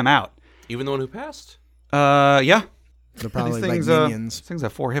took them out. Even the one who passed? Yeah. They're probably These like things, minions. These things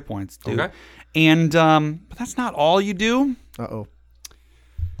have 4 hit points, dude. Okay. And, but that's not all you do. Uh-oh.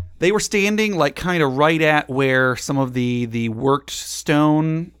 They were standing like kind of right at where some of the worked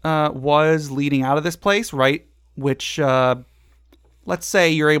stone was leading out of this place, right? Which, let's say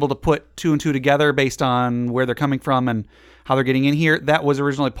you're able to put 2 and 2 together based on where they're coming from and how they're getting in here. That was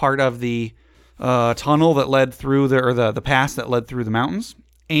originally part of the tunnel that led through the pass that led through the mountains,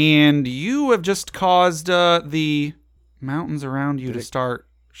 and you have just caused the mountains around you to start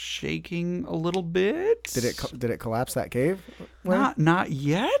shaking a little bit. Did it collapse that cave? Not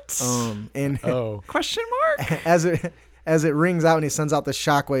yet. And Oh. Question mark. as it rings out and he sends out the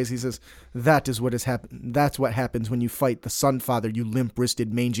shockwaves, he says, "That is what has happened. That's what happens when you fight the Sun Father, you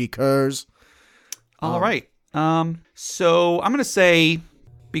limp-wristed, mangy curs." All right. So I'm gonna say,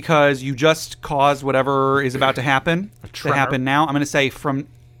 because you just caused whatever is about to happen now, I'm gonna say from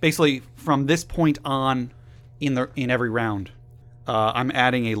this point on in every round, I'm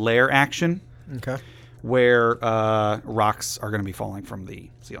adding a lair action Okay, where rocks are gonna be falling from the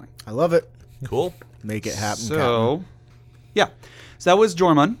ceiling. I love it. Cool. Make it happen. So, yeah. So that was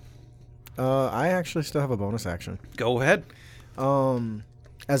Jormund. Captain. I actually still have a bonus action. Go ahead.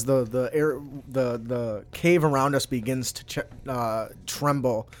 As the cave around us begins to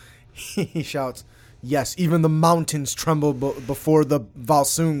tremble, he shouts, "Yes, even the mountains tremble before the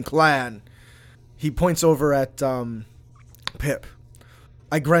Valsoon clan." He points over at Pip.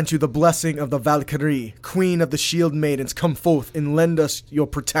 "I grant you the blessing of the Valkyrie, queen of the shield maidens. Come forth and lend us your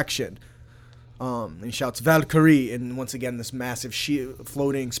protection." And he shouts, "Valkyrie," and once again this massive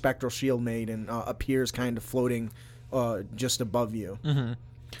floating spectral shield maiden appears kind of floating just above you. Mm-hmm.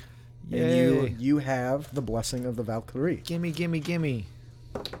 And you have the blessing of the Valkyrie. Gimme, gimme, gimme.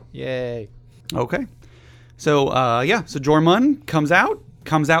 Yay. Okay. So so Jormund comes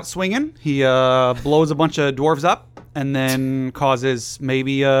out swinging. He blows a bunch of dwarves up and then causes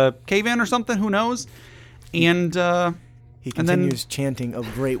maybe a cave-in or something. Who knows? And He and then- continues chanting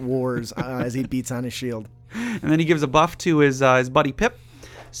of great wars as he beats on his shield. and then he gives a buff to his buddy Pip.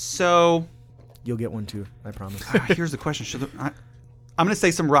 So You'll get one too, I promise. here's the question: I'm going to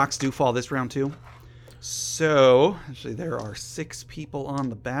say some rocks do fall this round too. So actually, there are 6 people on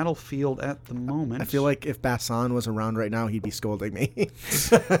the battlefield at the moment. I feel like if Bassan was around right now, he'd be scolding me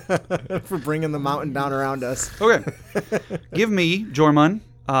for bringing the mountain down around us. Okay. Give me Jormund.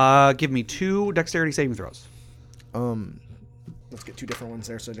 Give me 2 dexterity saving throws. Let's get 2 different ones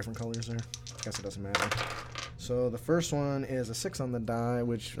there, so different colors there. I guess it doesn't matter. So the first one is a 6 on the die,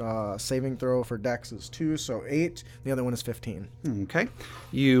 which saving throw for dex is 2, so 8. The other one is 15. Okay.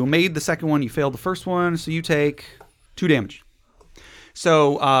 You made the second one. You failed the first one, so you take 2 damage.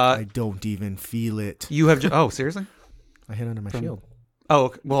 So I don't even feel it. you have. Oh, seriously? I hit under my shield. Oh,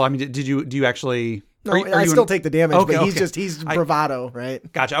 okay. Well, I mean, do you actually? No, are I you still in- take the damage, Okay, but okay. he's bravado, right?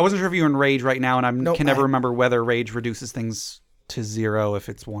 Gotcha. I wasn't sure if you were in rage right now, and I Nope, can never remember whether rage reduces things to 0 if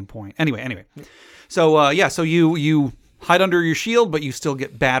it's 1 point. Anyway. So so you hide under your shield, but you still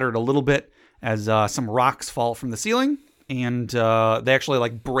get battered a little bit as some rocks fall from the ceiling, and they actually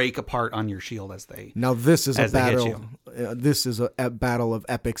like break apart on your shield as they. Now this is a As they hit battle. This is a battle of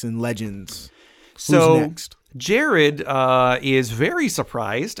epics and legends. So Who's next? Jared is very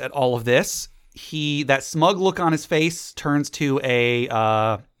surprised at all of this. That smug look on his face turns to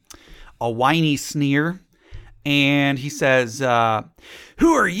a whiny sneer, and he says,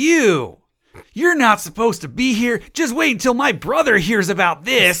 "Who are you? You're not supposed to be here. Just wait until my brother hears about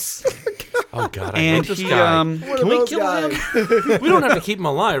this." Oh God, I And hate this he, guy. um, Can we kill him? We don't have to keep him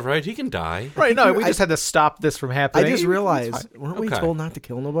alive, right? He can die. Right, no, we just had to stop this from I happening. just realized, weren't we Okay. told not to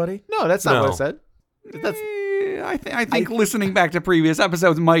kill nobody? No, that's not No. what I said. That's I think listening back to previous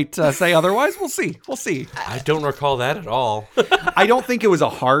episodes might say otherwise. We'll see. I don't recall that at all. I don't think it was a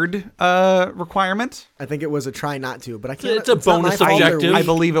hard requirement. I think it was a try not to, but I can't. It's a not my bonus fault. objective. I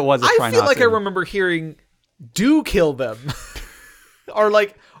believe it was a try I feel not like to. I remember hearing "do kill them," or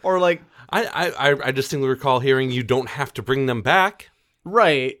like I distinctly recall hearing you don't have to bring them back.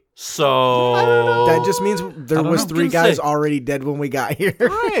 right, So That just means there was know. 3 Can guys say- already dead when we got here.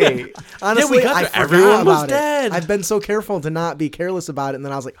 right. Honestly, we got I there. forgot Everyone was about dead. it. I've been so careful to not be careless about it, and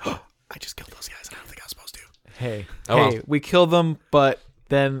then I was like, oh, I just killed those guys. I don't think I was supposed to. Hey, Oh, well. we kill them, but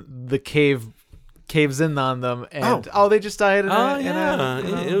then the caves in on them, and they just died. In Oh a, yeah, in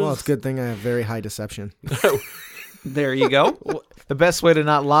a, it Well, was- it's a good thing I have very high deception. There you go. the best way to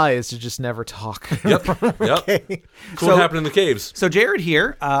not lie is to just never talk. Yep. So what happened in the caves? So Jared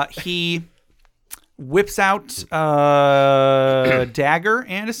here, he whips out a dagger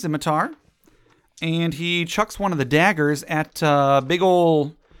and a scimitar, and he chucks one of the daggers at big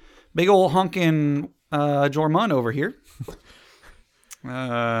ol' hunkin' Jormund over here.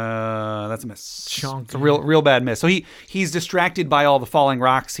 That's a miss. It's a real bad miss. So he's distracted by all the falling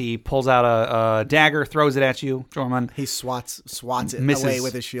rocks. He pulls out a dagger, throws it at you, Jormund. He swats it Misses. away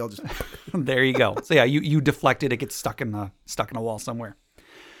with his shield. Just, There you go. So yeah, you deflect it. It gets stuck in a wall somewhere.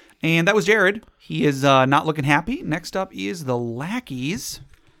 And that was Jared. He is not looking happy. Next up is the lackeys.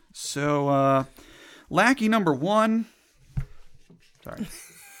 So, lackey number 1. Sorry.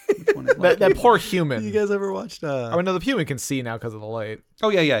 Which one is That lackey? poor human. You guys ever watched Oh no, the human can see now because of the light. Oh,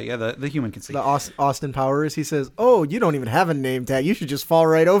 yeah. The human can see. the Austin Powers? He says, "Oh, you don't even have a name tag. You should just fall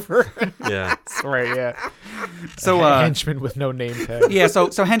right over." Yeah. Right, yeah. So, Henchman with no name tag. yeah, so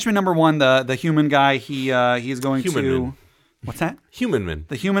henchman number 1, the human guy, he is going Human to... man. What's that? Human.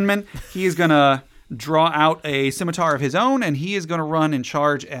 The human man. He is going to draw out a scimitar of his own, and he is going to run and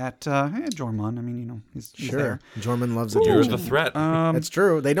charge at Jormund. I mean, he's Sure, there. Jormund loves You're attention. the threat. That's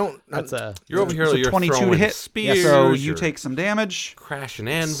true. They don't. That's a You're over here. So You're 22 throwing to hit. spears. So you you're take some damage. crashing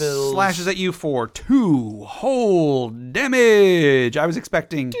anvils. Slashes at you for 2 whole damage. I was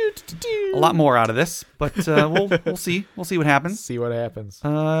expecting a lot more out of this, but we'll see. We'll see what happens. see what happens.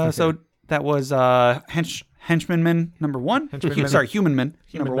 So that was henchman number 1. Henchman-man. Sorry, human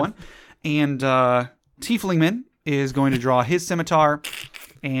number 1. And Tieflingman is going to draw his scimitar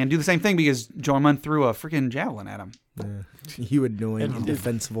and do the same thing because Jormund threw a freaking javelin at him. You annoying,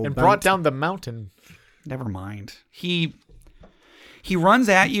 indefensible. And bunt. brought down the mountain. Never mind. He runs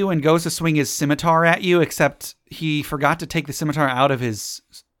at you and goes to swing his scimitar at you, except he forgot to take the scimitar out of his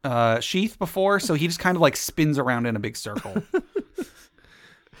sheath before, so he just kind of like spins around in a big circle.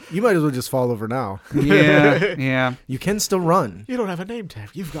 You might as well just fall over now. Yeah. You can still run. You don't have a name tag.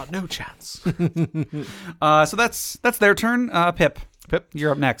 You've got no chance. So that's their turn. Pip,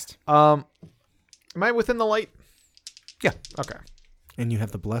 you're up next. Am I within the light? Yeah. Okay. And you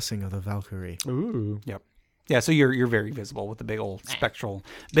have the blessing of the Valkyrie. Ooh. Yep. Yeah, so you're very visible with the big old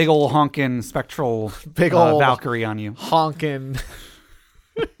honking spectral Big ol' Valkyrie on you. Honking.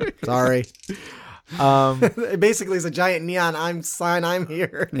 Sorry. It basically is a giant neon sign. I'm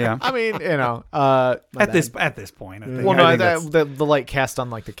here. Yeah. I mean, At this point, I think. well, I no, think that's- the light cast on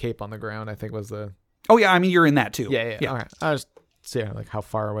like the cape on the ground, I think was the. Oh yeah, I mean you're in that too. Yeah. All right. I was like how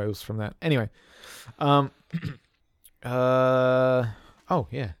far away I was from that. Anyway. Oh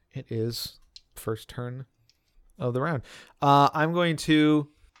yeah, it is first turn of the round. I'm going to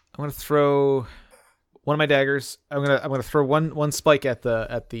throw one of my daggers. I'm gonna throw one spike at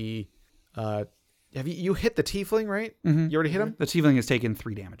the. Have you hit the tiefling, right? Mhm. You already hit him. The tiefling has taken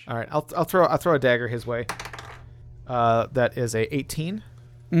 3 damage. All right. I'll throw a dagger his way. That is a 18.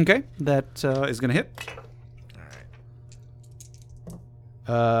 Okay, that is gonna hit.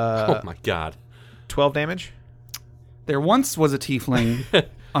 Oh my god. 12 damage. There once was a tiefling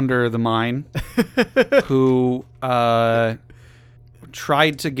under the mine who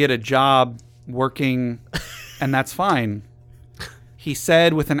tried to get a job working, and that's fine. He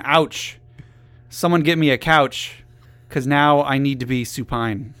said with an ouch, "Someone get me a couch, because now I need to be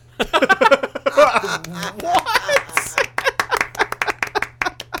supine."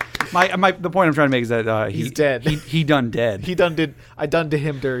 The point I'm trying to make is that He's dead. He done dead. I done to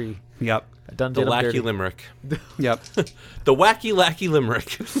him dirty. Yep. I done The did him Lackey dirty. Limerick. Yep. The wacky Lackey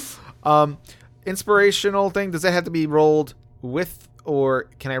Limerick. Inspirational thing, does that have to be rolled with, or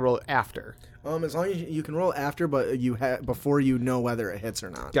can I roll it after? As long as you can roll after, but before you know whether it hits or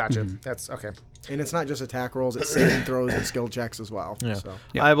not. Gotcha. That's okay. And it's not just attack rolls; it's saving throws and skill checks as well. Yeah. So.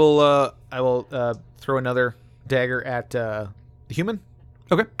 Yeah. I will throw another dagger at the human.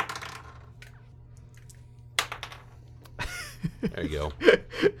 Okay. There you go.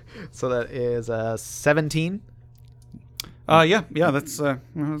 So that is 17. Yeah. That's. I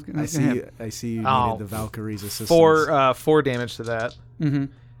see. You Oh. needed the Valkyrie's assistance. 4 damage to that. Mm-hmm.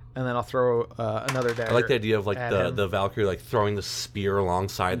 And then I'll throw another dagger. I like the idea of like at the, him. the Valkyrie like throwing the spear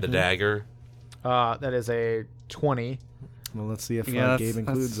alongside the dagger. That is a 20. Well, let's see if Yeah, Gabe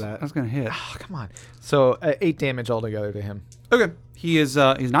includes that. That's gonna hit. Oh, come on. So 8 damage altogether to him. Okay. He is.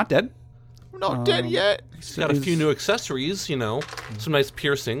 He's not dead. We're not dead yet. He's got a few new accessories, some nice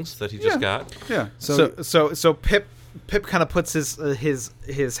piercings that he just got. Yeah. So Pip kind of puts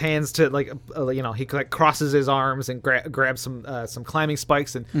his hands to like he like crosses his arms and grabs some climbing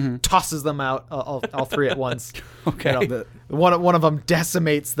spikes and tosses them out all 3 at once. Okay. You know, one of them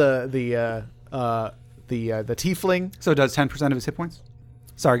decimates the tiefling. So it does 10% of his hit points.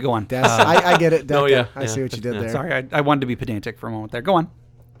 Sorry. Go on. I get it. No, Deca. yeah, I see yeah, what you did yeah. there. Sorry. I wanted to be pedantic for a moment there. Go on.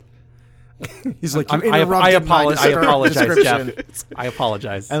 He's like, I apologize, Jeff. I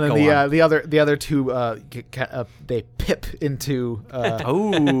apologize. And then Go on. the other 2 they pip into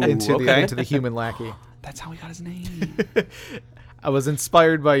into the human lackey. That's how he got his name. I was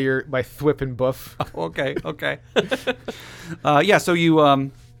inspired by Thwip and Buff. Okay. Yeah. So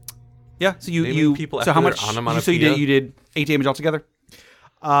you. Yeah. So Naming you. people So after how their much? So onomatopoeia? you did 8 damage altogether.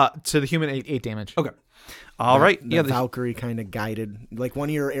 To the human 8 damage. Okay. All right. The Yeah. Valkyrie kind of guided, like one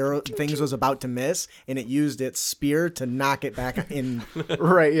of your arrow things was about to miss, and it used its spear to knock it back in.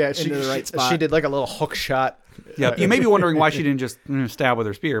 Right, yeah. Into the right spot. She did like a little hook shot. Yeah. You may be wondering why she didn't just stab with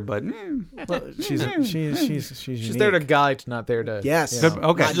her spear, but Well, she's She's unique. there to guide, not there to. Yes. you know. Good-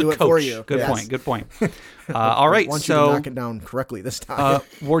 okay. Not She's do a it for coach. you. good Yes. point. Good point. All right. I want you to So, knock it down correctly this time.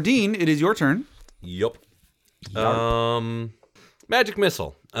 Wardeen, it is your turn. Yup. Magic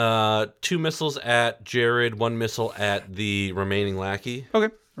missile. 2 missiles at Jared, 1 missile at the remaining lackey.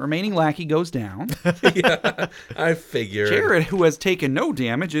 Okay. Remaining lackey goes down. Yeah, I figured. Jared, who has taken no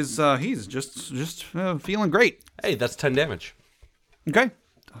damage, is he's just feeling great. Hey, that's 10 damage. Okay.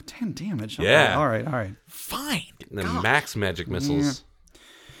 Oh, 10 damage. Okay, Yeah. All right. All right. Fine. And then max magic missiles.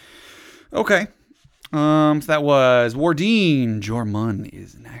 Okay. So that was Wardeen. Jormun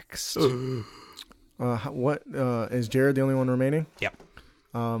is next. What is Jared the only one remaining? Yep.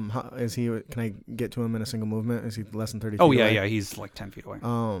 How, is he? Can I get to him in a single movement? Is he less than 30 feet Oh yeah, away? yeah. He's like 10 feet away.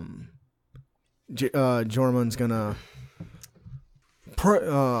 Jormun's gonna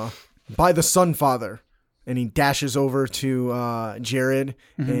by the Sunfather, and he dashes over to Jared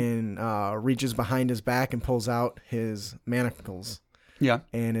and reaches behind his back and pulls out his manacles Yeah.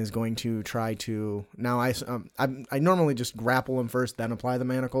 and is going to try to now. I normally just grapple him first, then apply the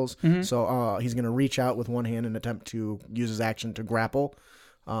manacles. So he's gonna reach out with one hand and attempt to use his action to grapple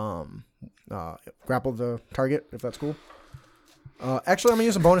the target, if that's cool. Actually, I'm gonna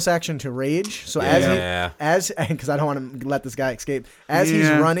use a bonus action to rage. So Yeah. as because I don't want to let this guy escape. As he's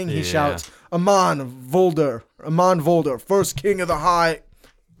Yeah. running, he Yeah. shouts, Amon Volder, first king of the High."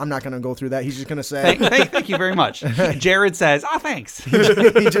 I'm not gonna go through that. He's just gonna say, Thank you very much. Jared says, thanks.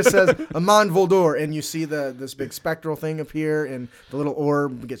 he just says Amon Voldur, and you see this big spectral thing appear, and the little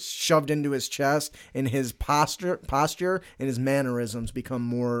orb gets shoved into his chest, and his posture and his mannerisms become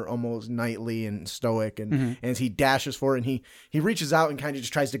more almost knightly and stoic, and as he dashes forward, and he reaches out and kind of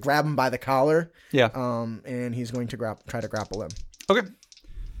just tries to grab him by the collar, Yeah. and he's going to try to grapple him. Okay.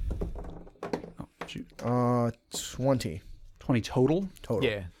 Oh, shoot. 20 20 total.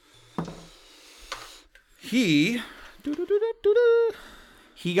 Yeah. He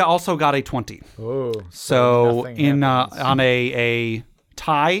also got a 20. Oh. So nothing in happens. on a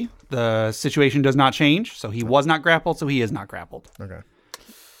tie, the situation does not change. So he was not grappled, so he is not grappled. Okay.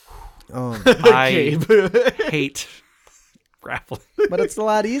 I hate grappling. But it's a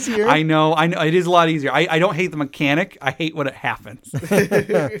lot easier. I know it is a lot easier. I don't hate the mechanic. I hate when it happens.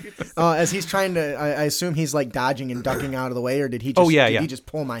 As he's trying to, I assume he's like dodging and ducking out of the way, or did he? Just, yeah, did yeah. he just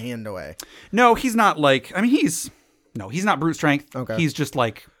pull my hand away? No, he's not like. I mean, he's not brute strength. Okay. He's just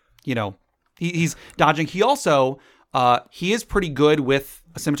like, he's dodging. He also he is pretty good with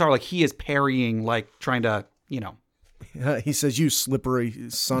a scimitar. Like he is parrying, like trying to, He says, "You slippery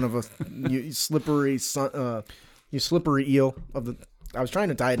son of a, you slippery son, you slippery eel of the." I was trying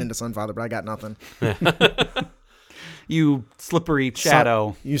to tie it into Sunfather, but I got nothing. you slippery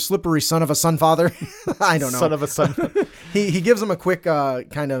shadow. You slippery son of a Sunfather. I don't know. Son of a son. He gives him a quick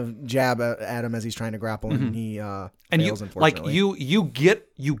kind of jab at him as he's trying to grapple, and he and fails, you like unfortunately.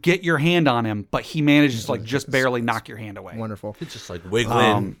 you get your hand on him, but he manages to like just barely knock your hand away. Wonderful. It's just like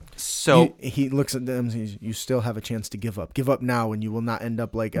wiggling. So He looks at them. You still have a chance to give up. Give up now, and you will not end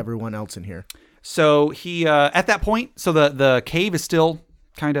up like everyone else in here. So he at that point, so the cave is still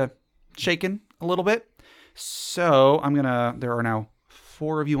kind of shaken a little bit. So there are now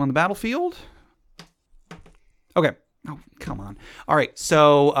 4 of you on the battlefield. Okay. Oh, come on. All right.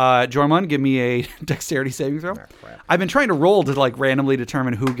 So Jormun, give me a dexterity saving throw. I've been trying to roll to like randomly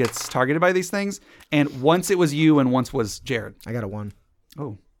determine who gets targeted by these things, and once it was you and once was Jared. I got a 1.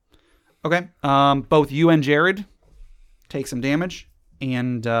 Oh. Okay. Both you and Jared take some damage,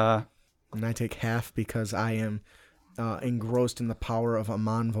 and And I take half because I am engrossed in the power of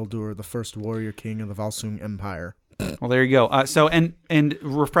Amon Voldur, the first warrior king of the Valsung Empire. well, there you go. So and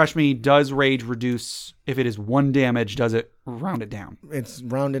refresh me. Does rage reduce if it is 1 damage? Does it round it down? It's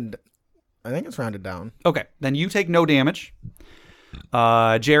rounded. I think it's rounded down. Okay, then you take no damage.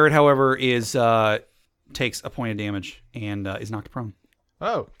 Jared, however, takes a point of damage and is knocked prone.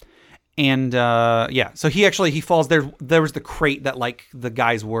 Oh. And so he falls. There was the crate that like the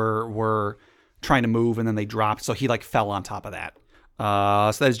guys were trying to move, and then they dropped. So he like fell on top of that.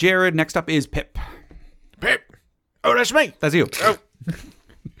 So that's Jared. Next up is Pip. Pip. Oh, that's me. That's you.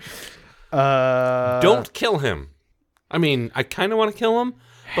 Don't kill him. I mean, I kind of want to kill him,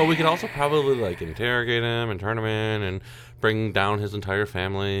 but we could also probably like interrogate him and turn him in and bring down his entire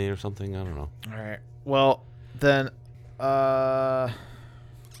family or something. I don't know. All right. Well, then,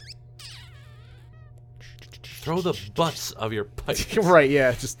 Throw the butts of your pipes. right,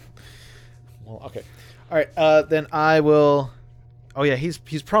 yeah, just. Well, okay. All right. Then I will. Oh yeah, he's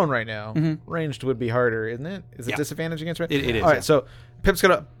prone right now. Ranged would be harder, isn't it? Is it Yeah. disadvantage against range? It is, All right. yeah. So Pip's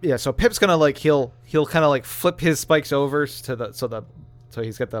gonna So Pip's gonna like he'll kind of like flip his spikes over to the so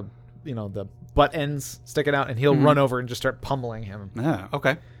he's got the the butt ends sticking out, and he'll run over and just start pummeling him. Yeah.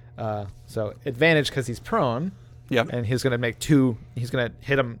 Okay. So advantage because he's prone. Yep. And he's gonna make two. He's gonna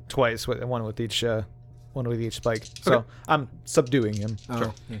hit him twice with one with each spike. So Okay. I'm subduing him.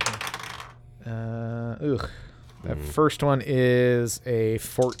 Oh, That first one is a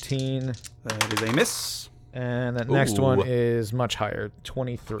 14, That is a miss. and that next one Ooh. is much higher,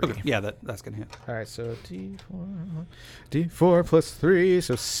 23. Okay. Yeah, that's gonna hit. All right, so D4 plus 3,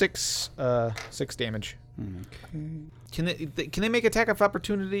 so 6 damage. Can they make attack of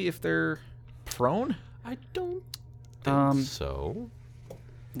opportunity if they're prone? I don't think so.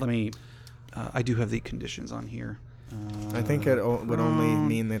 Let me. I do have the conditions on here. I think it would only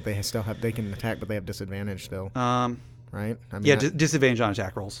mean that they can attack, but they have disadvantage still, right? I mean, Yeah, disadvantage on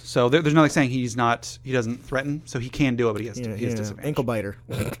attack rolls. So there's nothing saying he doesn't threaten, so he can do it, but he has disadvantage. ankle biter.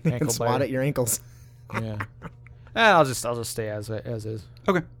 Ankle Swat biter. at your ankles. Yeah. I'll just stay as is.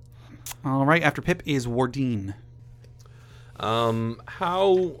 Okay. All right. After Pip is Wardeen.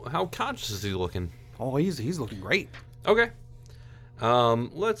 How conscious is he looking? Oh, he's looking great. Okay.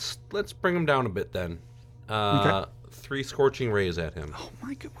 Let's bring him down a bit then. Okay. 3 scorching rays at him. Oh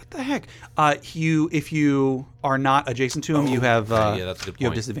my god, what the heck? If you are not adjacent to him, you have okay, yeah, that's a good you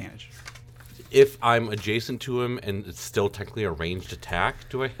have point. disadvantage. If I'm adjacent to him and it's still technically a ranged attack,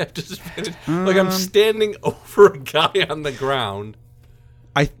 do I have disadvantage? Like I'm standing over a guy on the ground.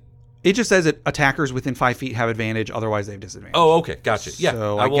 It just says that attackers within 5 feet have advantage, otherwise they have disadvantage. Oh, okay, gotcha. Yeah,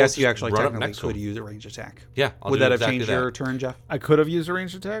 So I will guess you just actually run up technically next to could him. use a ranged attack. Yeah, I'll Would do that have exactly changed that. your turn, Jeff? I could have used a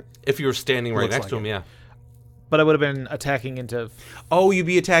ranged attack, If you were standing right Looks next like to him, it. yeah. but I would have been attacking into. Oh, you'd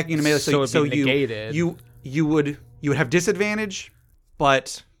be attacking in a melee, So so it'd be negated. you would have disadvantage,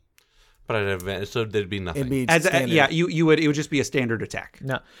 but But I'd have advantage, so there'd be nothing. It'd be as standard. you would it would just be a standard attack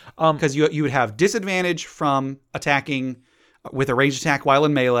No. because you would have disadvantage from attacking with a ranged attack while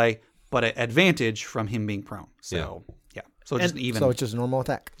in melee, but an advantage from him being prone. So yeah, so just even. So it's just a normal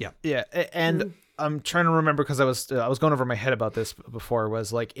attack. yeah. Yeah, and I'm trying to remember because I was going over my head about this before.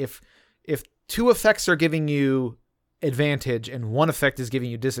 Was like if 2 effects are giving you advantage and 1 effect is giving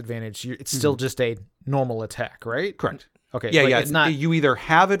you disadvantage, it's still just a normal attack, right? Correct. Okay. Yeah, like, yeah. It's not. You either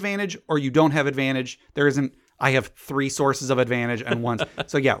have advantage or you don't have advantage. There isn't. I have 3 sources of advantage and 1.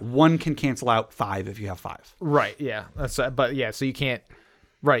 So yeah, 1 can cancel out 5 if you have 5. Right. Yeah. That's. But yeah. So you can't.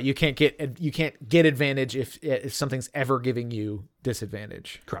 Right. You can't get advantage if something's ever giving you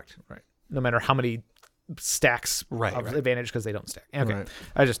disadvantage. Correct. Right. No matter how many stacks Right, of right. advantage because they don't stack. Okay. Right.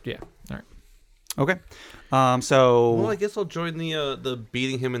 I just All right. Okay. So Well, I guess I'll join the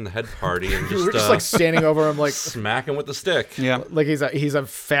beating him in the head party and just, We're just like standing over him like smack him with the stick. yeah. he's a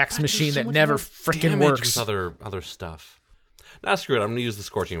fax machine So that much never more freaking damage works. with other stuff. Nah, screw it. I'm gonna use the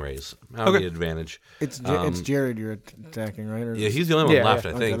scorching rays. I don't Okay. need advantage. It's Jared you're attacking, right? Or Yeah, he's the only one Yeah, left,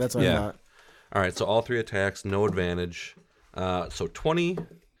 yeah. I Okay, think. that's what I yeah. thought. All right, so all 3 attacks, no advantage. So 20,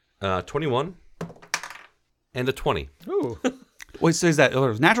 21, and a 20. Ooh. Wait, so is that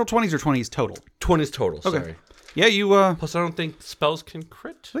natural 20s or 20s total? 20 is total. Sorry. Yeah, you Plus, I don't think spells can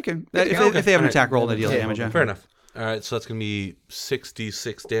crit. they can. Okay. If they have an All right. attack roll, they deal damage. Yeah. Fair enough. All right, so that's gonna be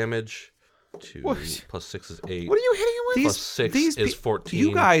 66 damage. 2 plus 6 is 8. What are you hitting him with? Plus 6 is pe- 14.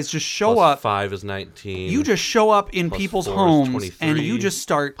 You guys just show plus up. 5 is 19. You just show up in Plus people's 4 is homes 23. and you just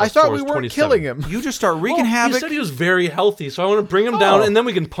start. I thought 4 we is weren't 27. killing him. You just start wreaking You havoc. said he was very healthy, so I want to bring him down and then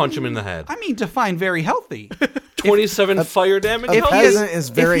we can punch him in the head. I mean, define very healthy. 27 fire damage. A he has- peasant is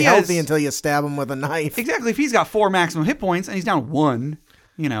very if he has- healthy until you stab him with a knife. Exactly. If he's got 4 maximum hit points and he's down 1,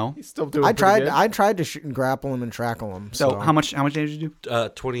 He's still doing. I pretty tried. good. I tried to shoot and grapple him and trackle him. So how much damage did you do?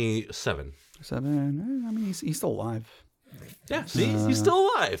 27. 7. I mean, he's still alive. Yeah, see, he's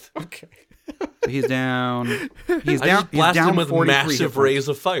still alive. Okay. So he's down. He's I down. just He's blasted down him with 43 hit massive points. rays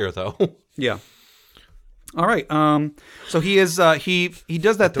of fire, though. Yeah. All right. So he is. He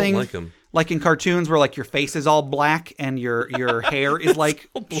does that don't thing like him. like in cartoons where like your face is all black and your hair is like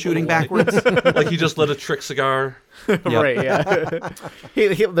shooting backwards. Like he just lit a trick cigar. Right. Yeah.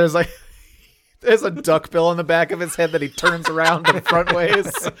 There's a duck bill on the back of his head that he turns around the front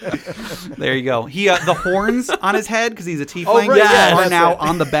ways. There you go. He the horns on his head because he's a tiefling right, yeah, are that's now it.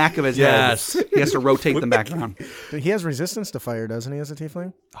 on the back of his Yes. head. He has to rotate them back around. He has resistance to fire, doesn't he, as a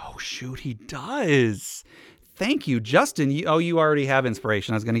tiefling? Oh shoot, he does. Thank you, Justin. You already have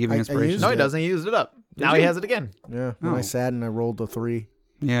inspiration. I was going to give you I inspiration. used No, he it. doesn't. He used it up. Now he has it again. Yeah. When I sat and I rolled a 3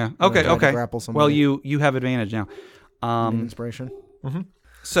 Yeah. I Okay. tried to Okay. grapple Well, somebody. you have advantage now. inspiration.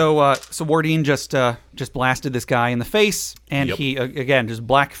 So Wardine just blasted this guy in the face, and Yep. he again just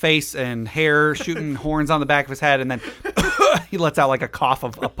black face and hair shooting horns on the back of his head, and then he lets out like a puff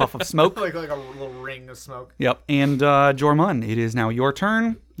of smoke. like a little ring of smoke. Yep. And Jormun, it is now your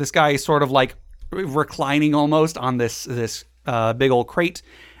turn. This guy is sort of like reclining almost on this big old crate,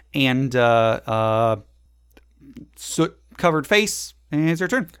 and soot covered face. And it's your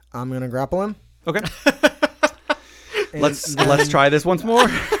turn. I'm gonna grapple him. Okay. And Let's try this once more.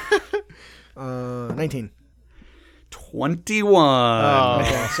 19. 21.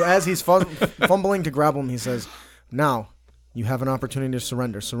 Okay, so as he's fumbling to grapple him, he says, "Now you have an opportunity to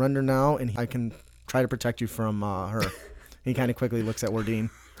surrender. Surrender now, and I can try to protect you from her." He kind of quickly looks at Wardine.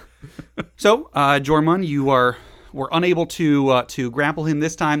 So, Jormun, were unable to grapple him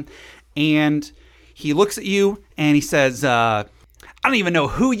this time, and he looks at you and he says, I don't even know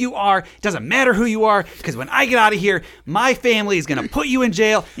who you are. It doesn't matter who you are, because when I get out of here, my family is going to put you in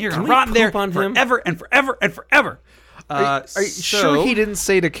jail, and you're going to rot in there on him? forever and forever and forever. Are you sure he didn't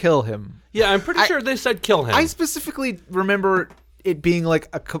say to kill him? Yeah, I'm pretty sure they said kill him. I specifically remember it being like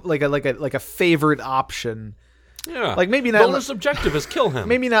a favorite option. yeah. like, maybe not- Bonus objective is kill him.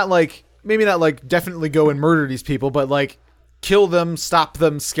 Maybe not like definitely go and murder these people, but like kill them, stop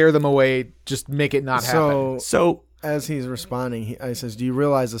them, scare them away, just make it not happen. So, As he's responding, he says, "Do you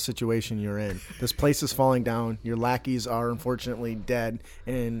realize the situation you're in? This place is falling down. Your lackeys are unfortunately dead,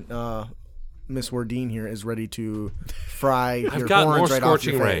 and Miss Wardine here is ready to fry I've your got more horns right off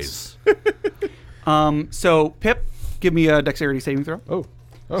your scorching face." rays. so Pip, give me a dexterity saving throw. Oh.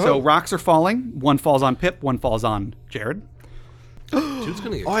 So rocks are falling. One falls on Pip. One falls on Jared. Dude's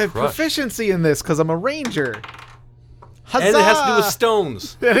gonna get I have crushed. proficiency in this because I'm a ranger. Huzzah! And it has to do with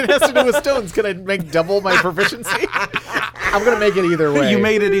stones. And it has to do with stones. Can I make double my proficiency? I'm gonna make it either way. You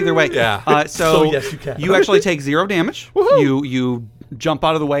made it either way. Yeah. So So yes, you can. You actually take 0 damage. You jump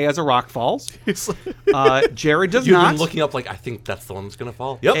out of the way as a rock falls. Jared does You've not. been looking up like, I think that's the one that's gonna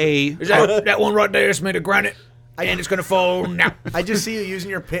fall. Yep. That one right there is made of granite, and it's gonna fall now. I just see you using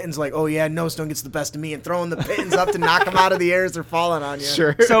your pittance like, "Oh yeah, no stone gets the best of me," and throwing the pittance up to knock them out of the air as they're falling on you.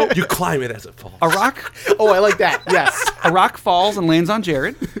 Sure. So You climb it as it falls. a rock Oh, I like that. Yes. a rock falls and lands on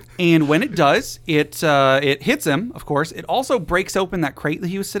Jared, and when it does, it hits him. Of course, it also breaks open that crate that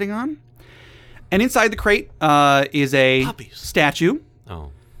he was sitting on, and inside the crate is a Puppies. statue. Oh.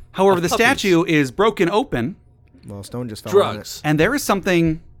 However, Of the puppies. statue is broken open, Well, stone just fell on it. Drugs. and there is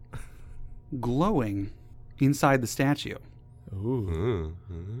something glowing inside the statue.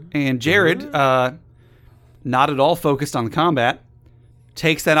 And Jared, not at all focused on the combat,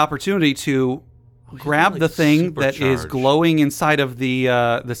 takes that opportunity to grab like the thing that is supercharged. glowing inside of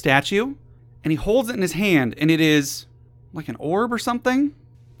the statue, and he holds it in his hand, and it is like an orb or something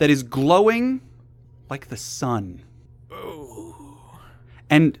that is glowing like the sun.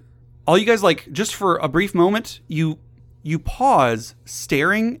 And all you guys, like, just for a brief moment, you pause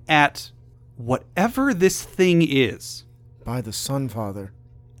staring at whatever this thing is. By the Sun Father.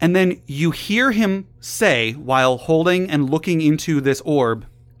 And then you hear him say, while holding and looking into this orb,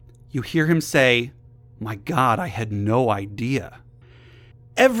 you hear him say, "My God, I had no idea."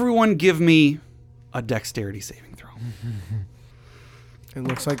 Everyone give me a dexterity saving throw. It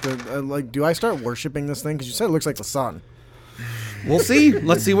looks like do I start worshiping this thing? Because you said it looks like the sun. We'll see.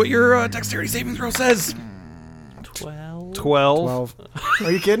 Let's see what your dexterity saving throw says. 12. 12. 12.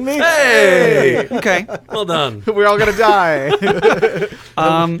 Are you kidding me? Hey! Okay. Well done. We're all gonna die.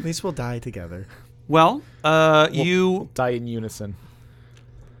 At least we'll die together. Well, you Die in unison.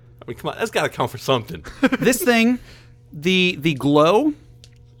 I mean, come on. That's got to count for something. this thing, the glow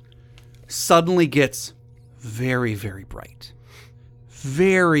suddenly gets very, very bright.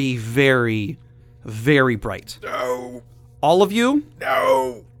 Very, very, very bright. No, All of you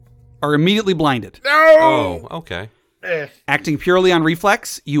no, are immediately blinded. no. Oh, okay. Acting purely on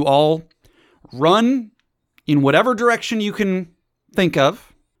reflex, you all run in whatever direction you can think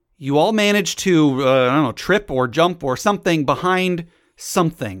of. You all manage to, I don't know, trip or jump or something behind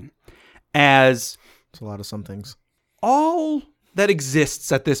something, as It's a lot of some things. all that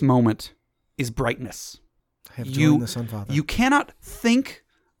exists at this moment is brightness. I have joined the Sun Father. You cannot think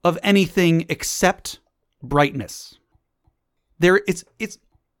of anything except brightness. It's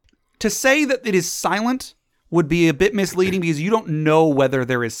to say that it is silent would be a bit misleading because you don't know whether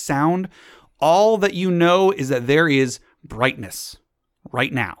there is sound. All that you know is that there is brightness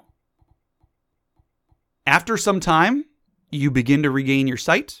right now. After some time, you begin to regain your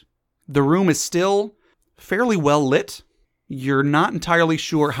sight. The room is still fairly well lit. You're not entirely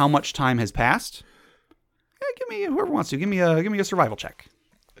sure how much time has passed. Give me, whoever wants to, give me a survival check.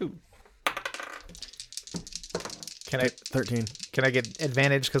 Can I 13. get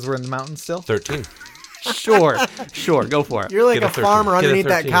advantage because we're in the mountains still? 13. Sure, go for it. You're like Get a a 13. farmer Get a underneath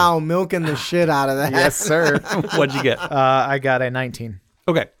that 13. cow milking the shit out of that. Yes, sir. What'd you get? I got a 19.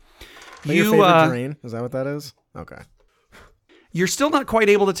 Okay. Your favorite terrain? Is that what that is? Okay. You're still not quite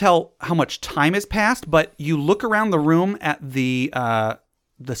able to tell how much time has passed, but you look around the room at the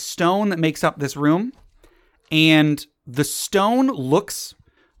stone that makes up this room, and the stone looks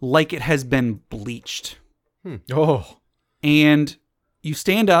like it has been bleached. Oh. And you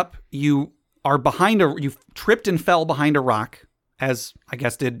stand up, you are you've tripped and fell behind a rock, as I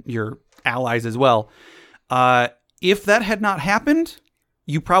guess did your allies as well. If that had not happened,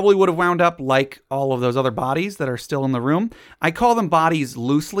 you probably would have wound up like all of those other bodies that are still in the room. I call them bodies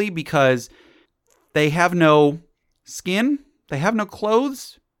loosely because they have no skin, they have no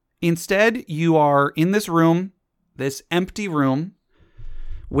clothes. Instead, you are in this room, this empty room,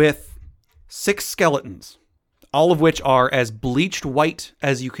 with 6 skeletons, all of which are as bleached white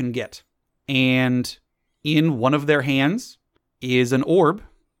as you can get. And in one of their hands is an orb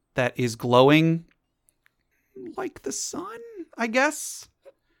that is glowing like the sun, I guess.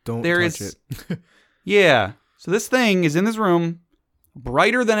 Don't There touch is- it. Yeah. So this thing is in this room,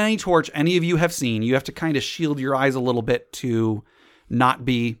 brighter than any torch any of you have seen. You have to kind of shield your eyes a little bit to not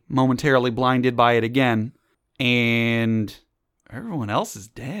be momentarily blinded by it again. And everyone else is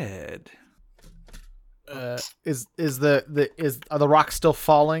dead. Are the rocks still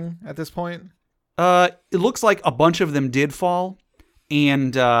falling at this point? It looks like a bunch of them did fall,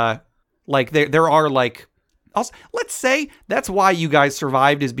 and like there are like, also, let's say that's why you guys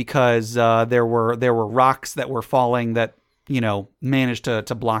survived, is because there were rocks that were falling that managed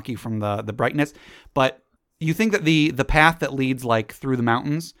to block you from the brightness. But you think that the path that leads like through the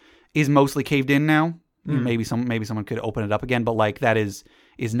mountains is mostly caved in now. Maybe someone could open it up again, but like that is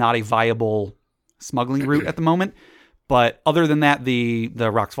not a viable smuggling route at the moment. But other than that, the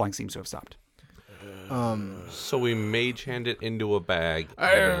rocks falling seems to have stopped. So we mage hand it into a bag.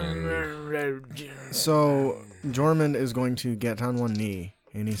 So Jormund is going to get on one knee,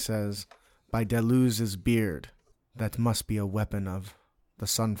 and he says, "By Deluz's beard, that must be a weapon of the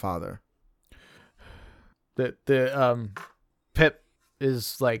Sunfather." The Pip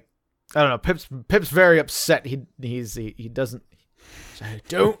is like, I don't know. Pip's very upset. He doesn't. I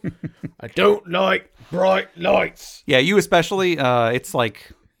don't like bright lights. Yeah, you especially. It's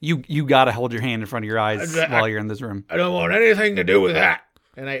like you gotta hold your hand in front of your eyes while you're in this room. I don't want anything to do with that.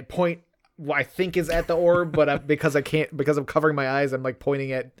 And I point what I think is at the orb, but because I'm covering my eyes, I'm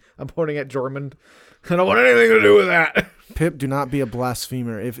pointing at Jormund. I don't want anything to do with that. Pip, do not be a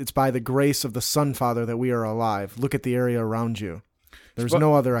blasphemer. If it's by the grace of the Sunfather that we are alive, look at the area around you. There's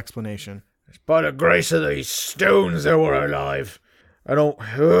no other explanation. It's by the grace of these stones that we're alive. I don't.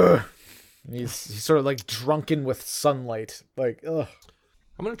 He's sort of like drunken with sunlight. Like, ugh.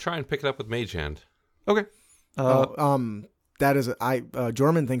 I'm going to try and pick it up with mage hand. Okay. That is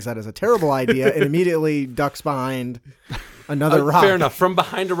Jormund thinks that is a terrible idea and immediately ducks behind another rock. Fair enough. From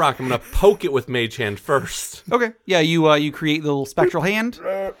behind a rock, I'm going to poke it with mage hand first. Okay. Yeah, you create the little spectral hand.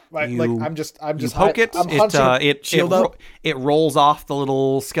 I'm just You poke it. I'm hunching, shield up. It rolls off the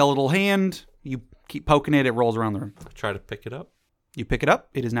little skeletal hand. You keep poking it. It rolls around the room. I try to pick it up. You pick it up.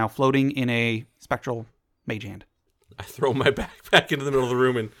 It is now floating in a spectral mage hand. I throw my backpack into the middle of the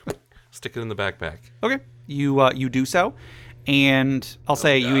room and stick it in the backpack. Okay. You do so, and I'll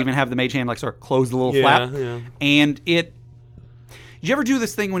say you even have the mage hand like sort of close the little flap, Yeah. and it. Did you ever do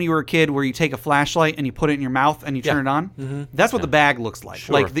this thing when you were a kid where you take a flashlight and you put it in your mouth and you turn it on? Mm-hmm. That's what the bag looks like.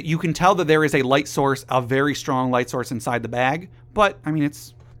 Sure. Like you can tell that there is a light source, a very strong light source inside the bag. But I mean,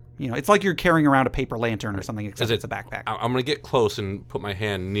 it's it's like you're carrying around a paper lantern or something, except it's a backpack. I'm going to get close and put my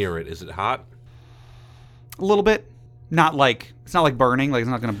hand near it. Is it hot? A little bit. Not like it's not like burning. Like it's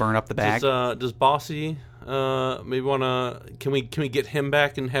not going to burn up the bag. Does Bossy maybe want to? Can we get him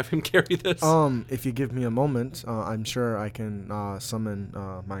back and have him carry this? If you give me a moment, I'm sure I can summon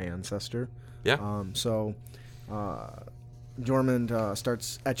my ancestor. Yeah. So Jormund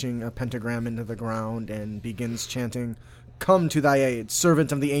starts etching a pentagram into the ground and begins chanting, "Come to thy aid,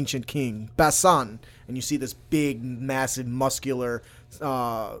 servant of the ancient king, Basan." And you see this big, massive, muscular,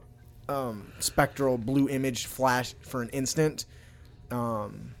 spectral blue image flash for an instant.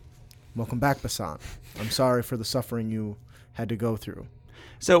 Welcome back, Basan. I'm sorry for the suffering you had to go through.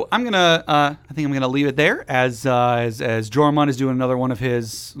 So I think I'm gonna leave it there as Jormund is doing another one of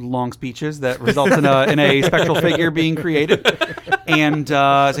his long speeches that results in a spectral figure being created, and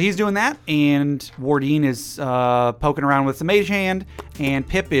so he's doing that, and Wardine is poking around with the mage hand, and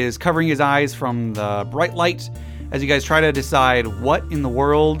Pip is covering his eyes from the bright light as you guys try to decide what in the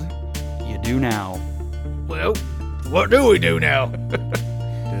world you do now. Well, What do we do now?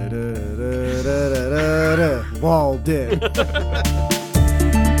 Wall dip.